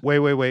drums.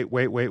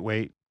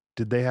 Wait.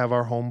 Did they have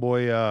our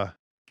homeboy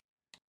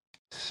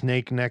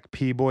snake neck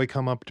pee boy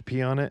come up to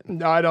pee on it?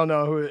 No, I don't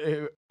know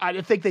who. I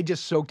think they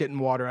just soaked it in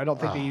water. I don't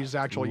think they used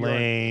actual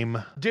lame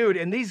urine. Dude,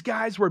 and these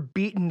guys were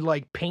beating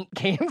like paint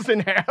cans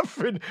in half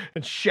and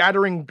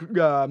shattering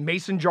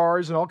mason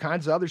jars and all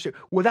kinds of other shit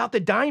without the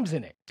dimes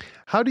in it.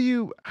 How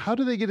do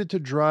they get it to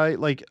dry?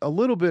 Like a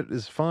little bit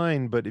is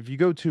fine, but if you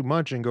go too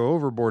much and go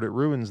overboard, it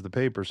ruins the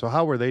paper. So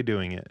how were they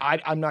doing it?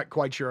 I'm not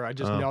quite sure. I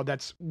just know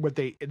that's what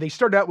they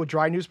started out with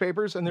dry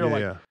newspapers and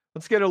they're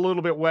let's get a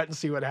little bit wet and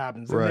see what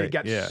happens. And they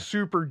got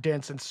super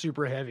dense and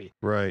super heavy.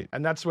 Right.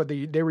 And that's what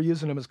they were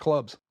using them as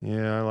clubs.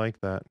 Yeah, I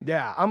like that.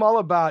 Yeah, I'm all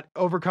about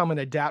overcome and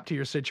adapt to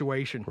your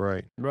situation.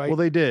 Right. Well,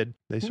 they did.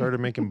 They started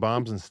making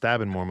bombs and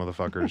stabbing more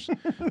motherfuckers.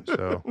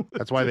 So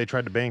that's why they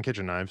tried to ban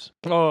kitchen knives.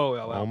 Oh,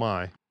 well. Oh,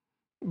 my.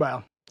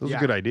 Well, that was a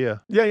good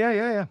idea.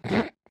 Yeah.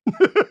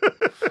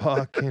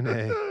 Fucking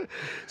A.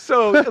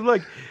 So,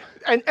 look,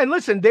 and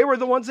listen, they were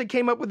the ones that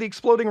came up with the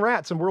exploding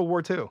rats in World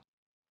War II.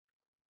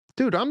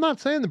 Dude, I'm not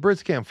saying the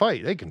Brits can't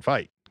fight. They can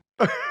fight.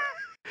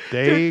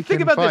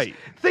 Think about fight.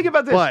 this. Think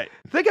about this. But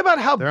think about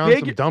how they're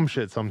big. on some dumb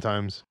shit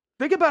sometimes.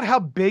 Think about how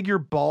big your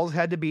balls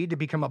had to be to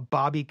become a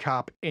Bobby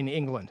cop in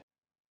England,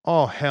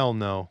 Oh, hell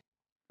no.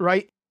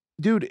 right?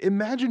 Dude,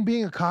 imagine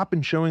being a cop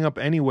and showing up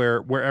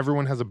anywhere where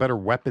everyone has a better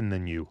weapon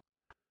than you.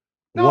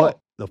 No. What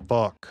the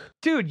fuck?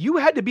 Dude, you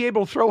had to be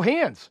able to throw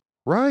hands.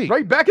 Right.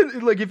 Right back in,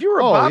 like, if you were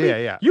a Oh, Bobby,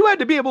 yeah. you had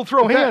to be able to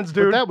throw hands,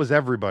 dude. But that was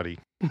everybody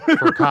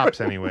for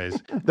cops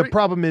anyways. The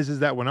problem is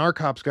that when our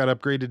cops got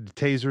upgraded to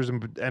tasers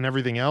and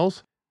everything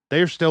else,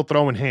 they're still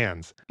throwing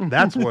hands.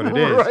 That's what it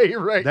is.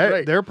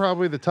 Right. They're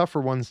probably the tougher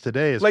ones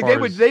today. As like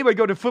far they would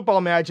go to football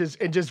matches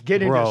and just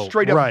get into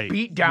straight up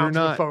beat downs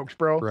with folks,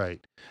 bro. Right.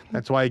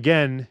 That's why,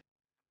 again,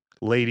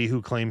 lady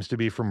who claims to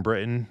be from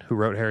Britain who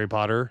wrote Harry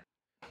Potter,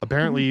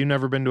 apparently you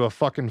never been to a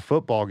fucking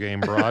football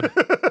game, broad.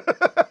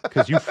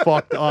 Because you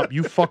fucked up.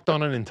 You fucked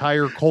on an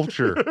entire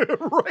culture.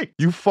 Right.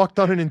 You fucked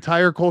on an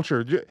entire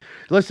culture.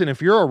 Listen,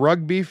 if you're a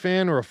rugby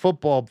fan or a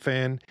football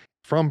fan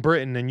from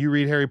Britain and you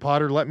read Harry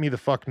Potter, let me the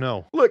fuck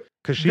know. Look.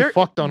 Because she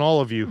fucked on all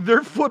of you.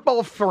 They're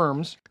football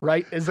firms,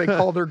 right? As they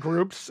call their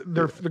groups. Is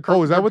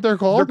that what they're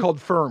called? They're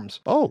called firms.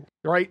 Oh.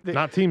 Right?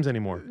 Not teams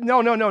anymore. No,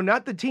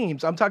 not the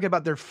teams. I'm talking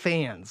about their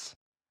fans.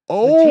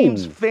 Oh. The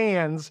team's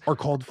fans are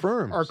called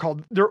firms.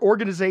 Their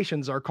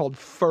organizations are called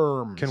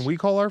firms. Can we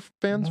call our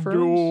fans firms?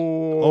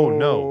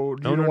 No,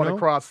 you don't want to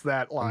cross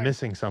that line. I'm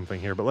missing something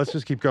here, but let's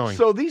just keep going.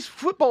 So these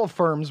football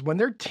firms, when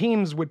their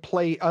teams would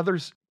play other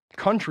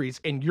countries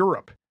in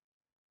Europe,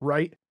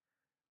 right,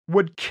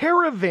 would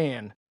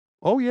caravan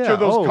to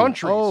those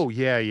countries. Oh,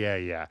 yeah.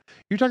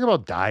 You're talking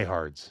about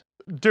diehards.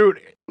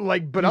 Dude,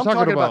 but I'm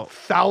talking about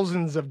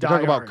thousands of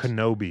diehards. You're talking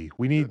about Kenobi.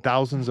 We need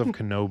thousands of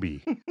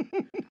Kenobi.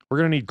 We're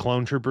going to need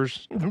clone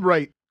troopers.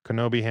 Right.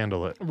 Kenobi,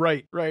 handle it.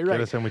 Right.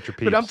 Get us in with your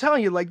peeps. But I'm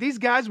telling you, these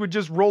guys would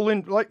just roll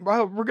in,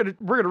 wow, we're gonna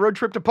road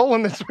trip to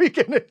Poland this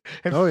weekend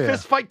and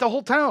fist fight the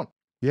whole town.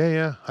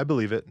 Yeah, I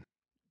believe it.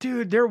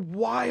 Dude, they're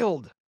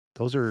wild.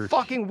 Those are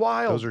fucking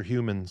wild. Those are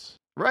humans.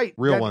 Right.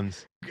 Real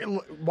ones.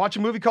 Watch a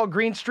movie called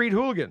Green Street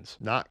Hooligans.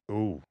 Not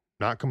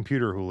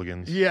computer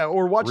hooligans. Yeah,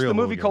 or watch the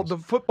movie called The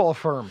Football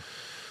Firm.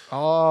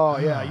 Oh,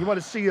 yeah. You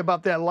want to see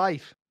about that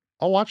life.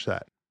 I'll watch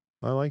that.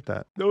 I like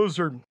that. Those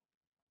are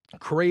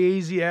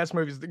crazy ass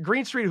movies. The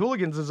Green Street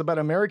Hooligans is about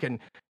an American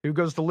who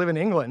goes to live in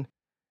England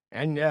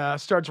and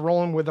starts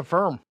rolling with a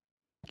firm.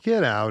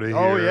 Get out of here.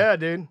 Oh, yeah,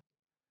 dude.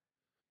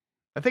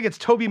 I think it's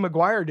Tobey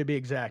Maguire to be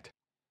exact.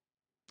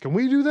 Can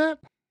we do that?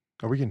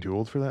 Are we getting too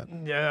old for that?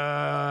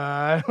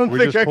 I don't We're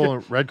think just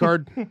pulling red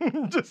card?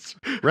 Just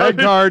red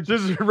card.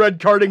 Just red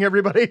carding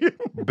everybody.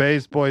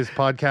 Bays Boys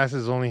podcast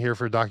is only here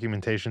for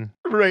documentation.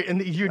 Right,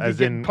 and you'd be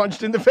getting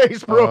punched in the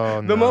face,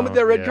 bro. The moment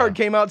that red card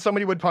came out,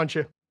 somebody would punch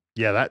you.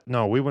 Yeah,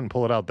 we wouldn't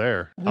pull it out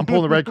there. I'm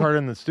pulling the red card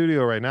in the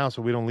studio right now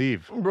so we don't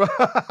leave.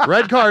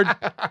 Red card.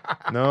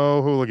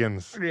 No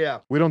hooligans. Yeah.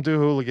 We don't do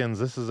hooligans.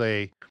 This is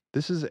a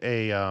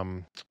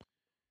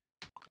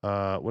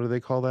what do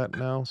they call that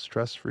now?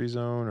 Stress-free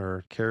zone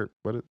or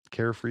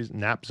carefree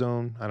nap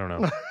zone? I don't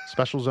know.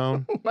 Special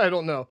zone? I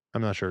don't know.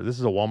 I'm not sure. This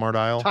is a Walmart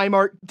aisle.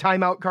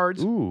 Timeout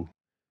cards. Ooh.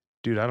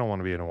 Dude, I don't want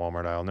to be in a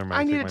Walmart aisle. Never mind.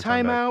 I need a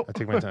timeout. I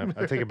take my time.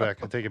 I take it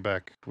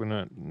back. We're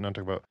not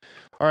talking about.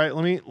 All right,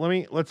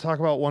 let's talk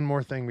about one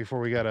more thing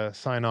before we gotta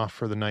sign off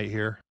for the night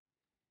here.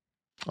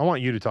 I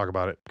want you to talk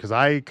about it because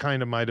I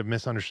kind of might have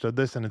misunderstood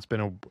this, and it's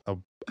been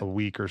a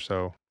week or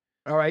so.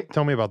 All right.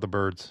 Tell me about the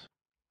birds.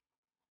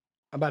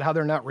 About how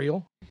they're not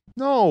real?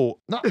 No,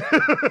 not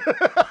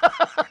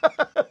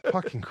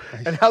fucking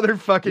Christ. And how they're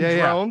fucking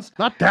drones?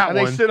 Not that and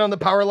one. They sit on the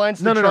power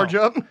lines to charge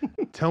up?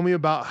 Tell me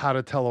about how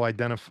to tell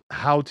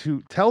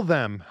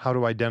them how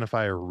to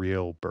identify a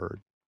real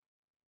bird.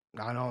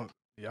 I don't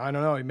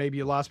know. Maybe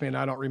you lost me and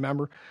I don't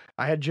remember.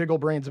 I had jiggle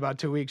brains about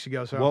 2 weeks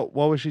ago. So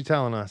what was she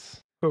telling us?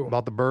 Who?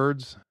 About the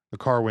birds, the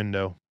car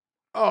window.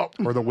 Oh.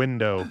 Or the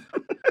window.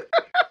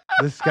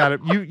 This got it.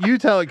 You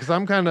tell it because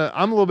I'm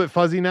a little bit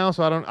fuzzy now,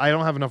 so I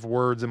don't have enough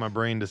words in my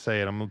brain to say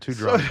it. I'm too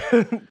drunk.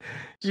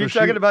 You're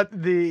talking about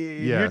the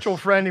mutual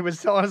friend who was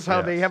telling us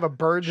how they have a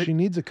bird that she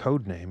needs a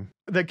code name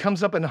that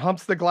comes up and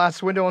humps the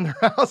glass window in their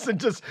house and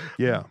just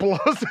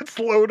blows its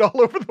load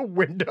all over the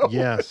window.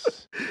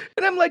 Yes.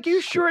 And I'm like, you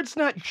sure it's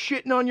not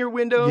shitting on your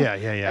window? Yeah.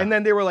 And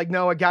then they were like,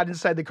 no, I got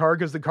inside the car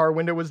because the car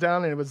window was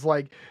down and it was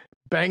like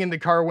banging the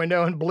car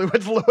window and blew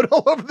its load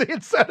all over the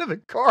inside of the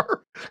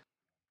car.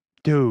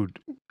 Dude,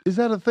 is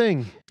that a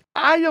thing?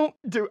 I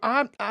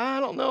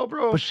don't know,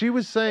 bro. But she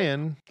was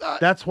saying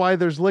that's why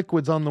there's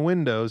liquids on the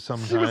windows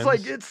sometimes. She was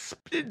like, it's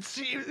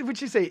what'd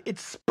she say? It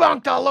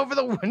spunked all over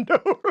the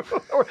window,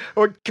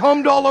 or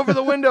cummed all over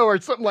the window, or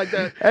something like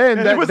that.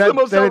 And it was the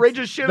most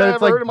outrageous shit I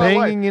ever heard in my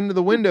life. Banging into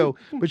the window,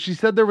 but she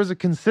said there was a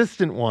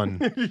consistent one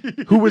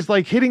who was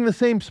like hitting the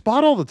same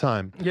spot all the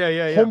time. Yeah.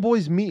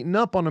 Homeboy's meeting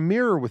up on a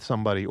mirror with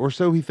somebody, or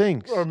so he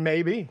thinks. Or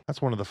maybe.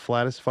 That's one of the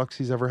flattest fucks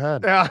he's ever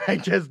had. Yeah, I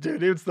guess,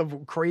 dude. It's the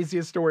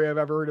craziest story I've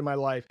ever heard in my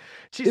life.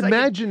 She's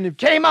Imagine if it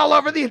came all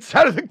over the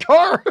inside of the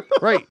car.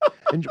 Right.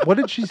 And what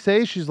did she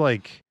say? She's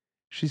like,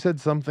 she said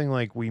something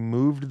like we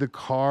moved the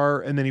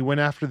car and then he went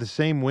after the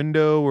same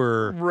window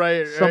or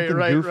something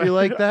goofy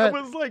like that.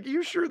 I was like,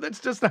 you sure that's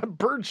just not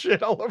bird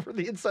shit all over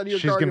the inside of your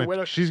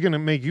car? She's gonna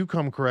make you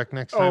come correct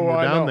next time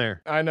we're down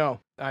there. I know.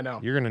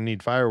 You're gonna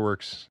need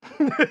fireworks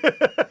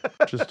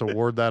just to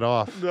ward that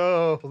off.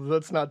 No,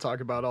 let's not talk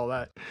about all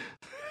that.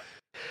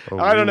 Oh,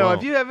 I don't know.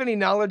 If you have any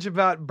knowledge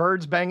about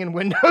birds banging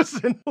windows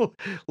and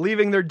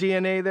leaving their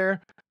DNA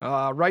there,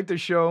 write the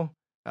show.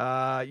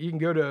 You can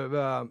go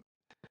to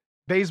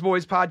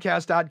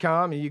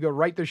BaysBoysPodcast.com and you go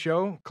write the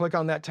show, click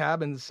on that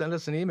tab and send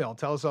us an email.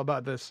 Tell us all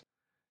about this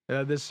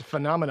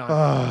phenomenon.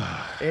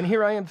 And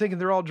here I am thinking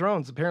they're all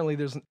drones. Apparently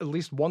there's at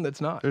least one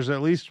that's not. There's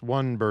at least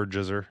one bird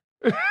jizzer.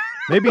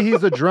 Maybe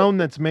he's a drone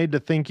that's made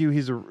to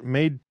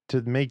made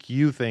to make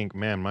you think,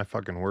 man, my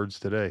fucking words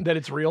today. That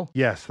it's real?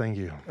 Yes, thank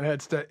you.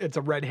 It's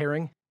a red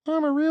herring.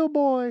 I'm a real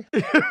boy.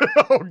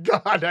 Oh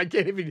God, I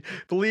can't even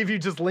believe you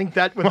just linked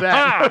that with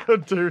that.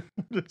 Dude.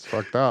 It's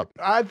fucked up.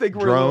 I think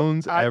we're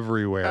drones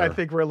everywhere. I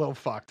think we're a little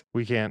fucked.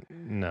 We can't.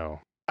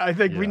 No. I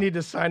think we need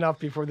to sign off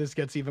before this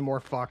gets even more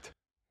fucked.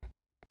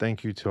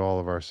 Thank you to all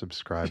of our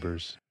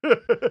subscribers.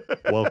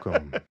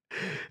 Welcome.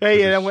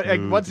 Hey,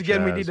 and once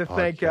again, we need to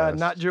thank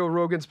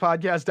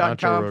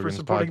NotJoeRogansPodcast.com for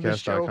supporting this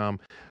show.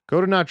 Go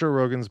to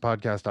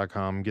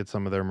NotJoeRogansPodcast.com. Get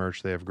some of their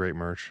merch. They have great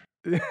merch.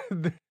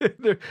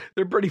 They're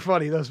pretty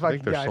funny, those fucking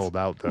guys. I think they're sold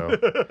out, though.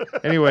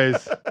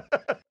 Anyways,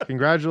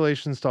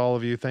 congratulations to all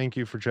of you. Thank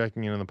you for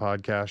checking in on the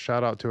podcast.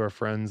 Shout out to our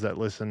friends that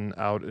listen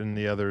out in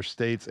the other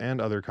states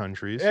and other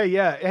countries. Hey,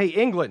 yeah. Hey,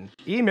 England,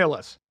 email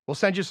us. We'll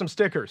send you some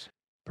stickers.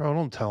 Bro,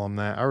 don't tell them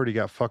that. I already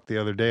got fucked the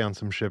other day on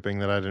some shipping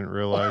that I didn't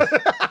realize.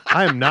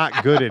 I am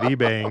not good at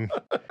eBaying.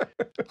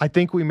 I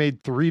think we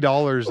made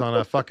 $3 on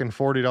a fucking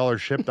 $40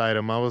 shipped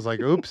item. I was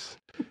like, oops,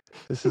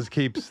 this is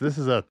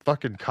a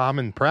fucking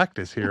common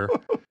practice here.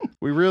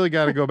 We really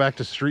got to go back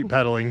to street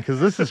peddling because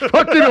this is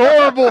fucking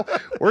horrible.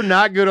 We're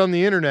not good on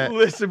the internet.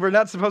 Listen, we're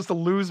not supposed to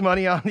lose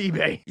money on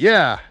eBay.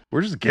 Yeah,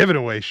 we're just giving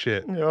away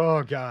shit.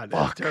 Oh, God,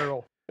 that's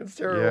terrible. It's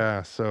terrible.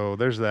 Yeah, so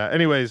there's that.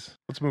 Anyways,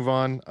 let's move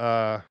on.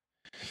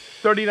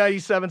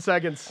 97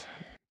 seconds.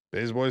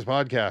 Bays Boys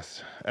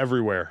Podcast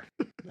everywhere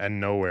and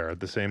nowhere at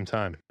the same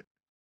time.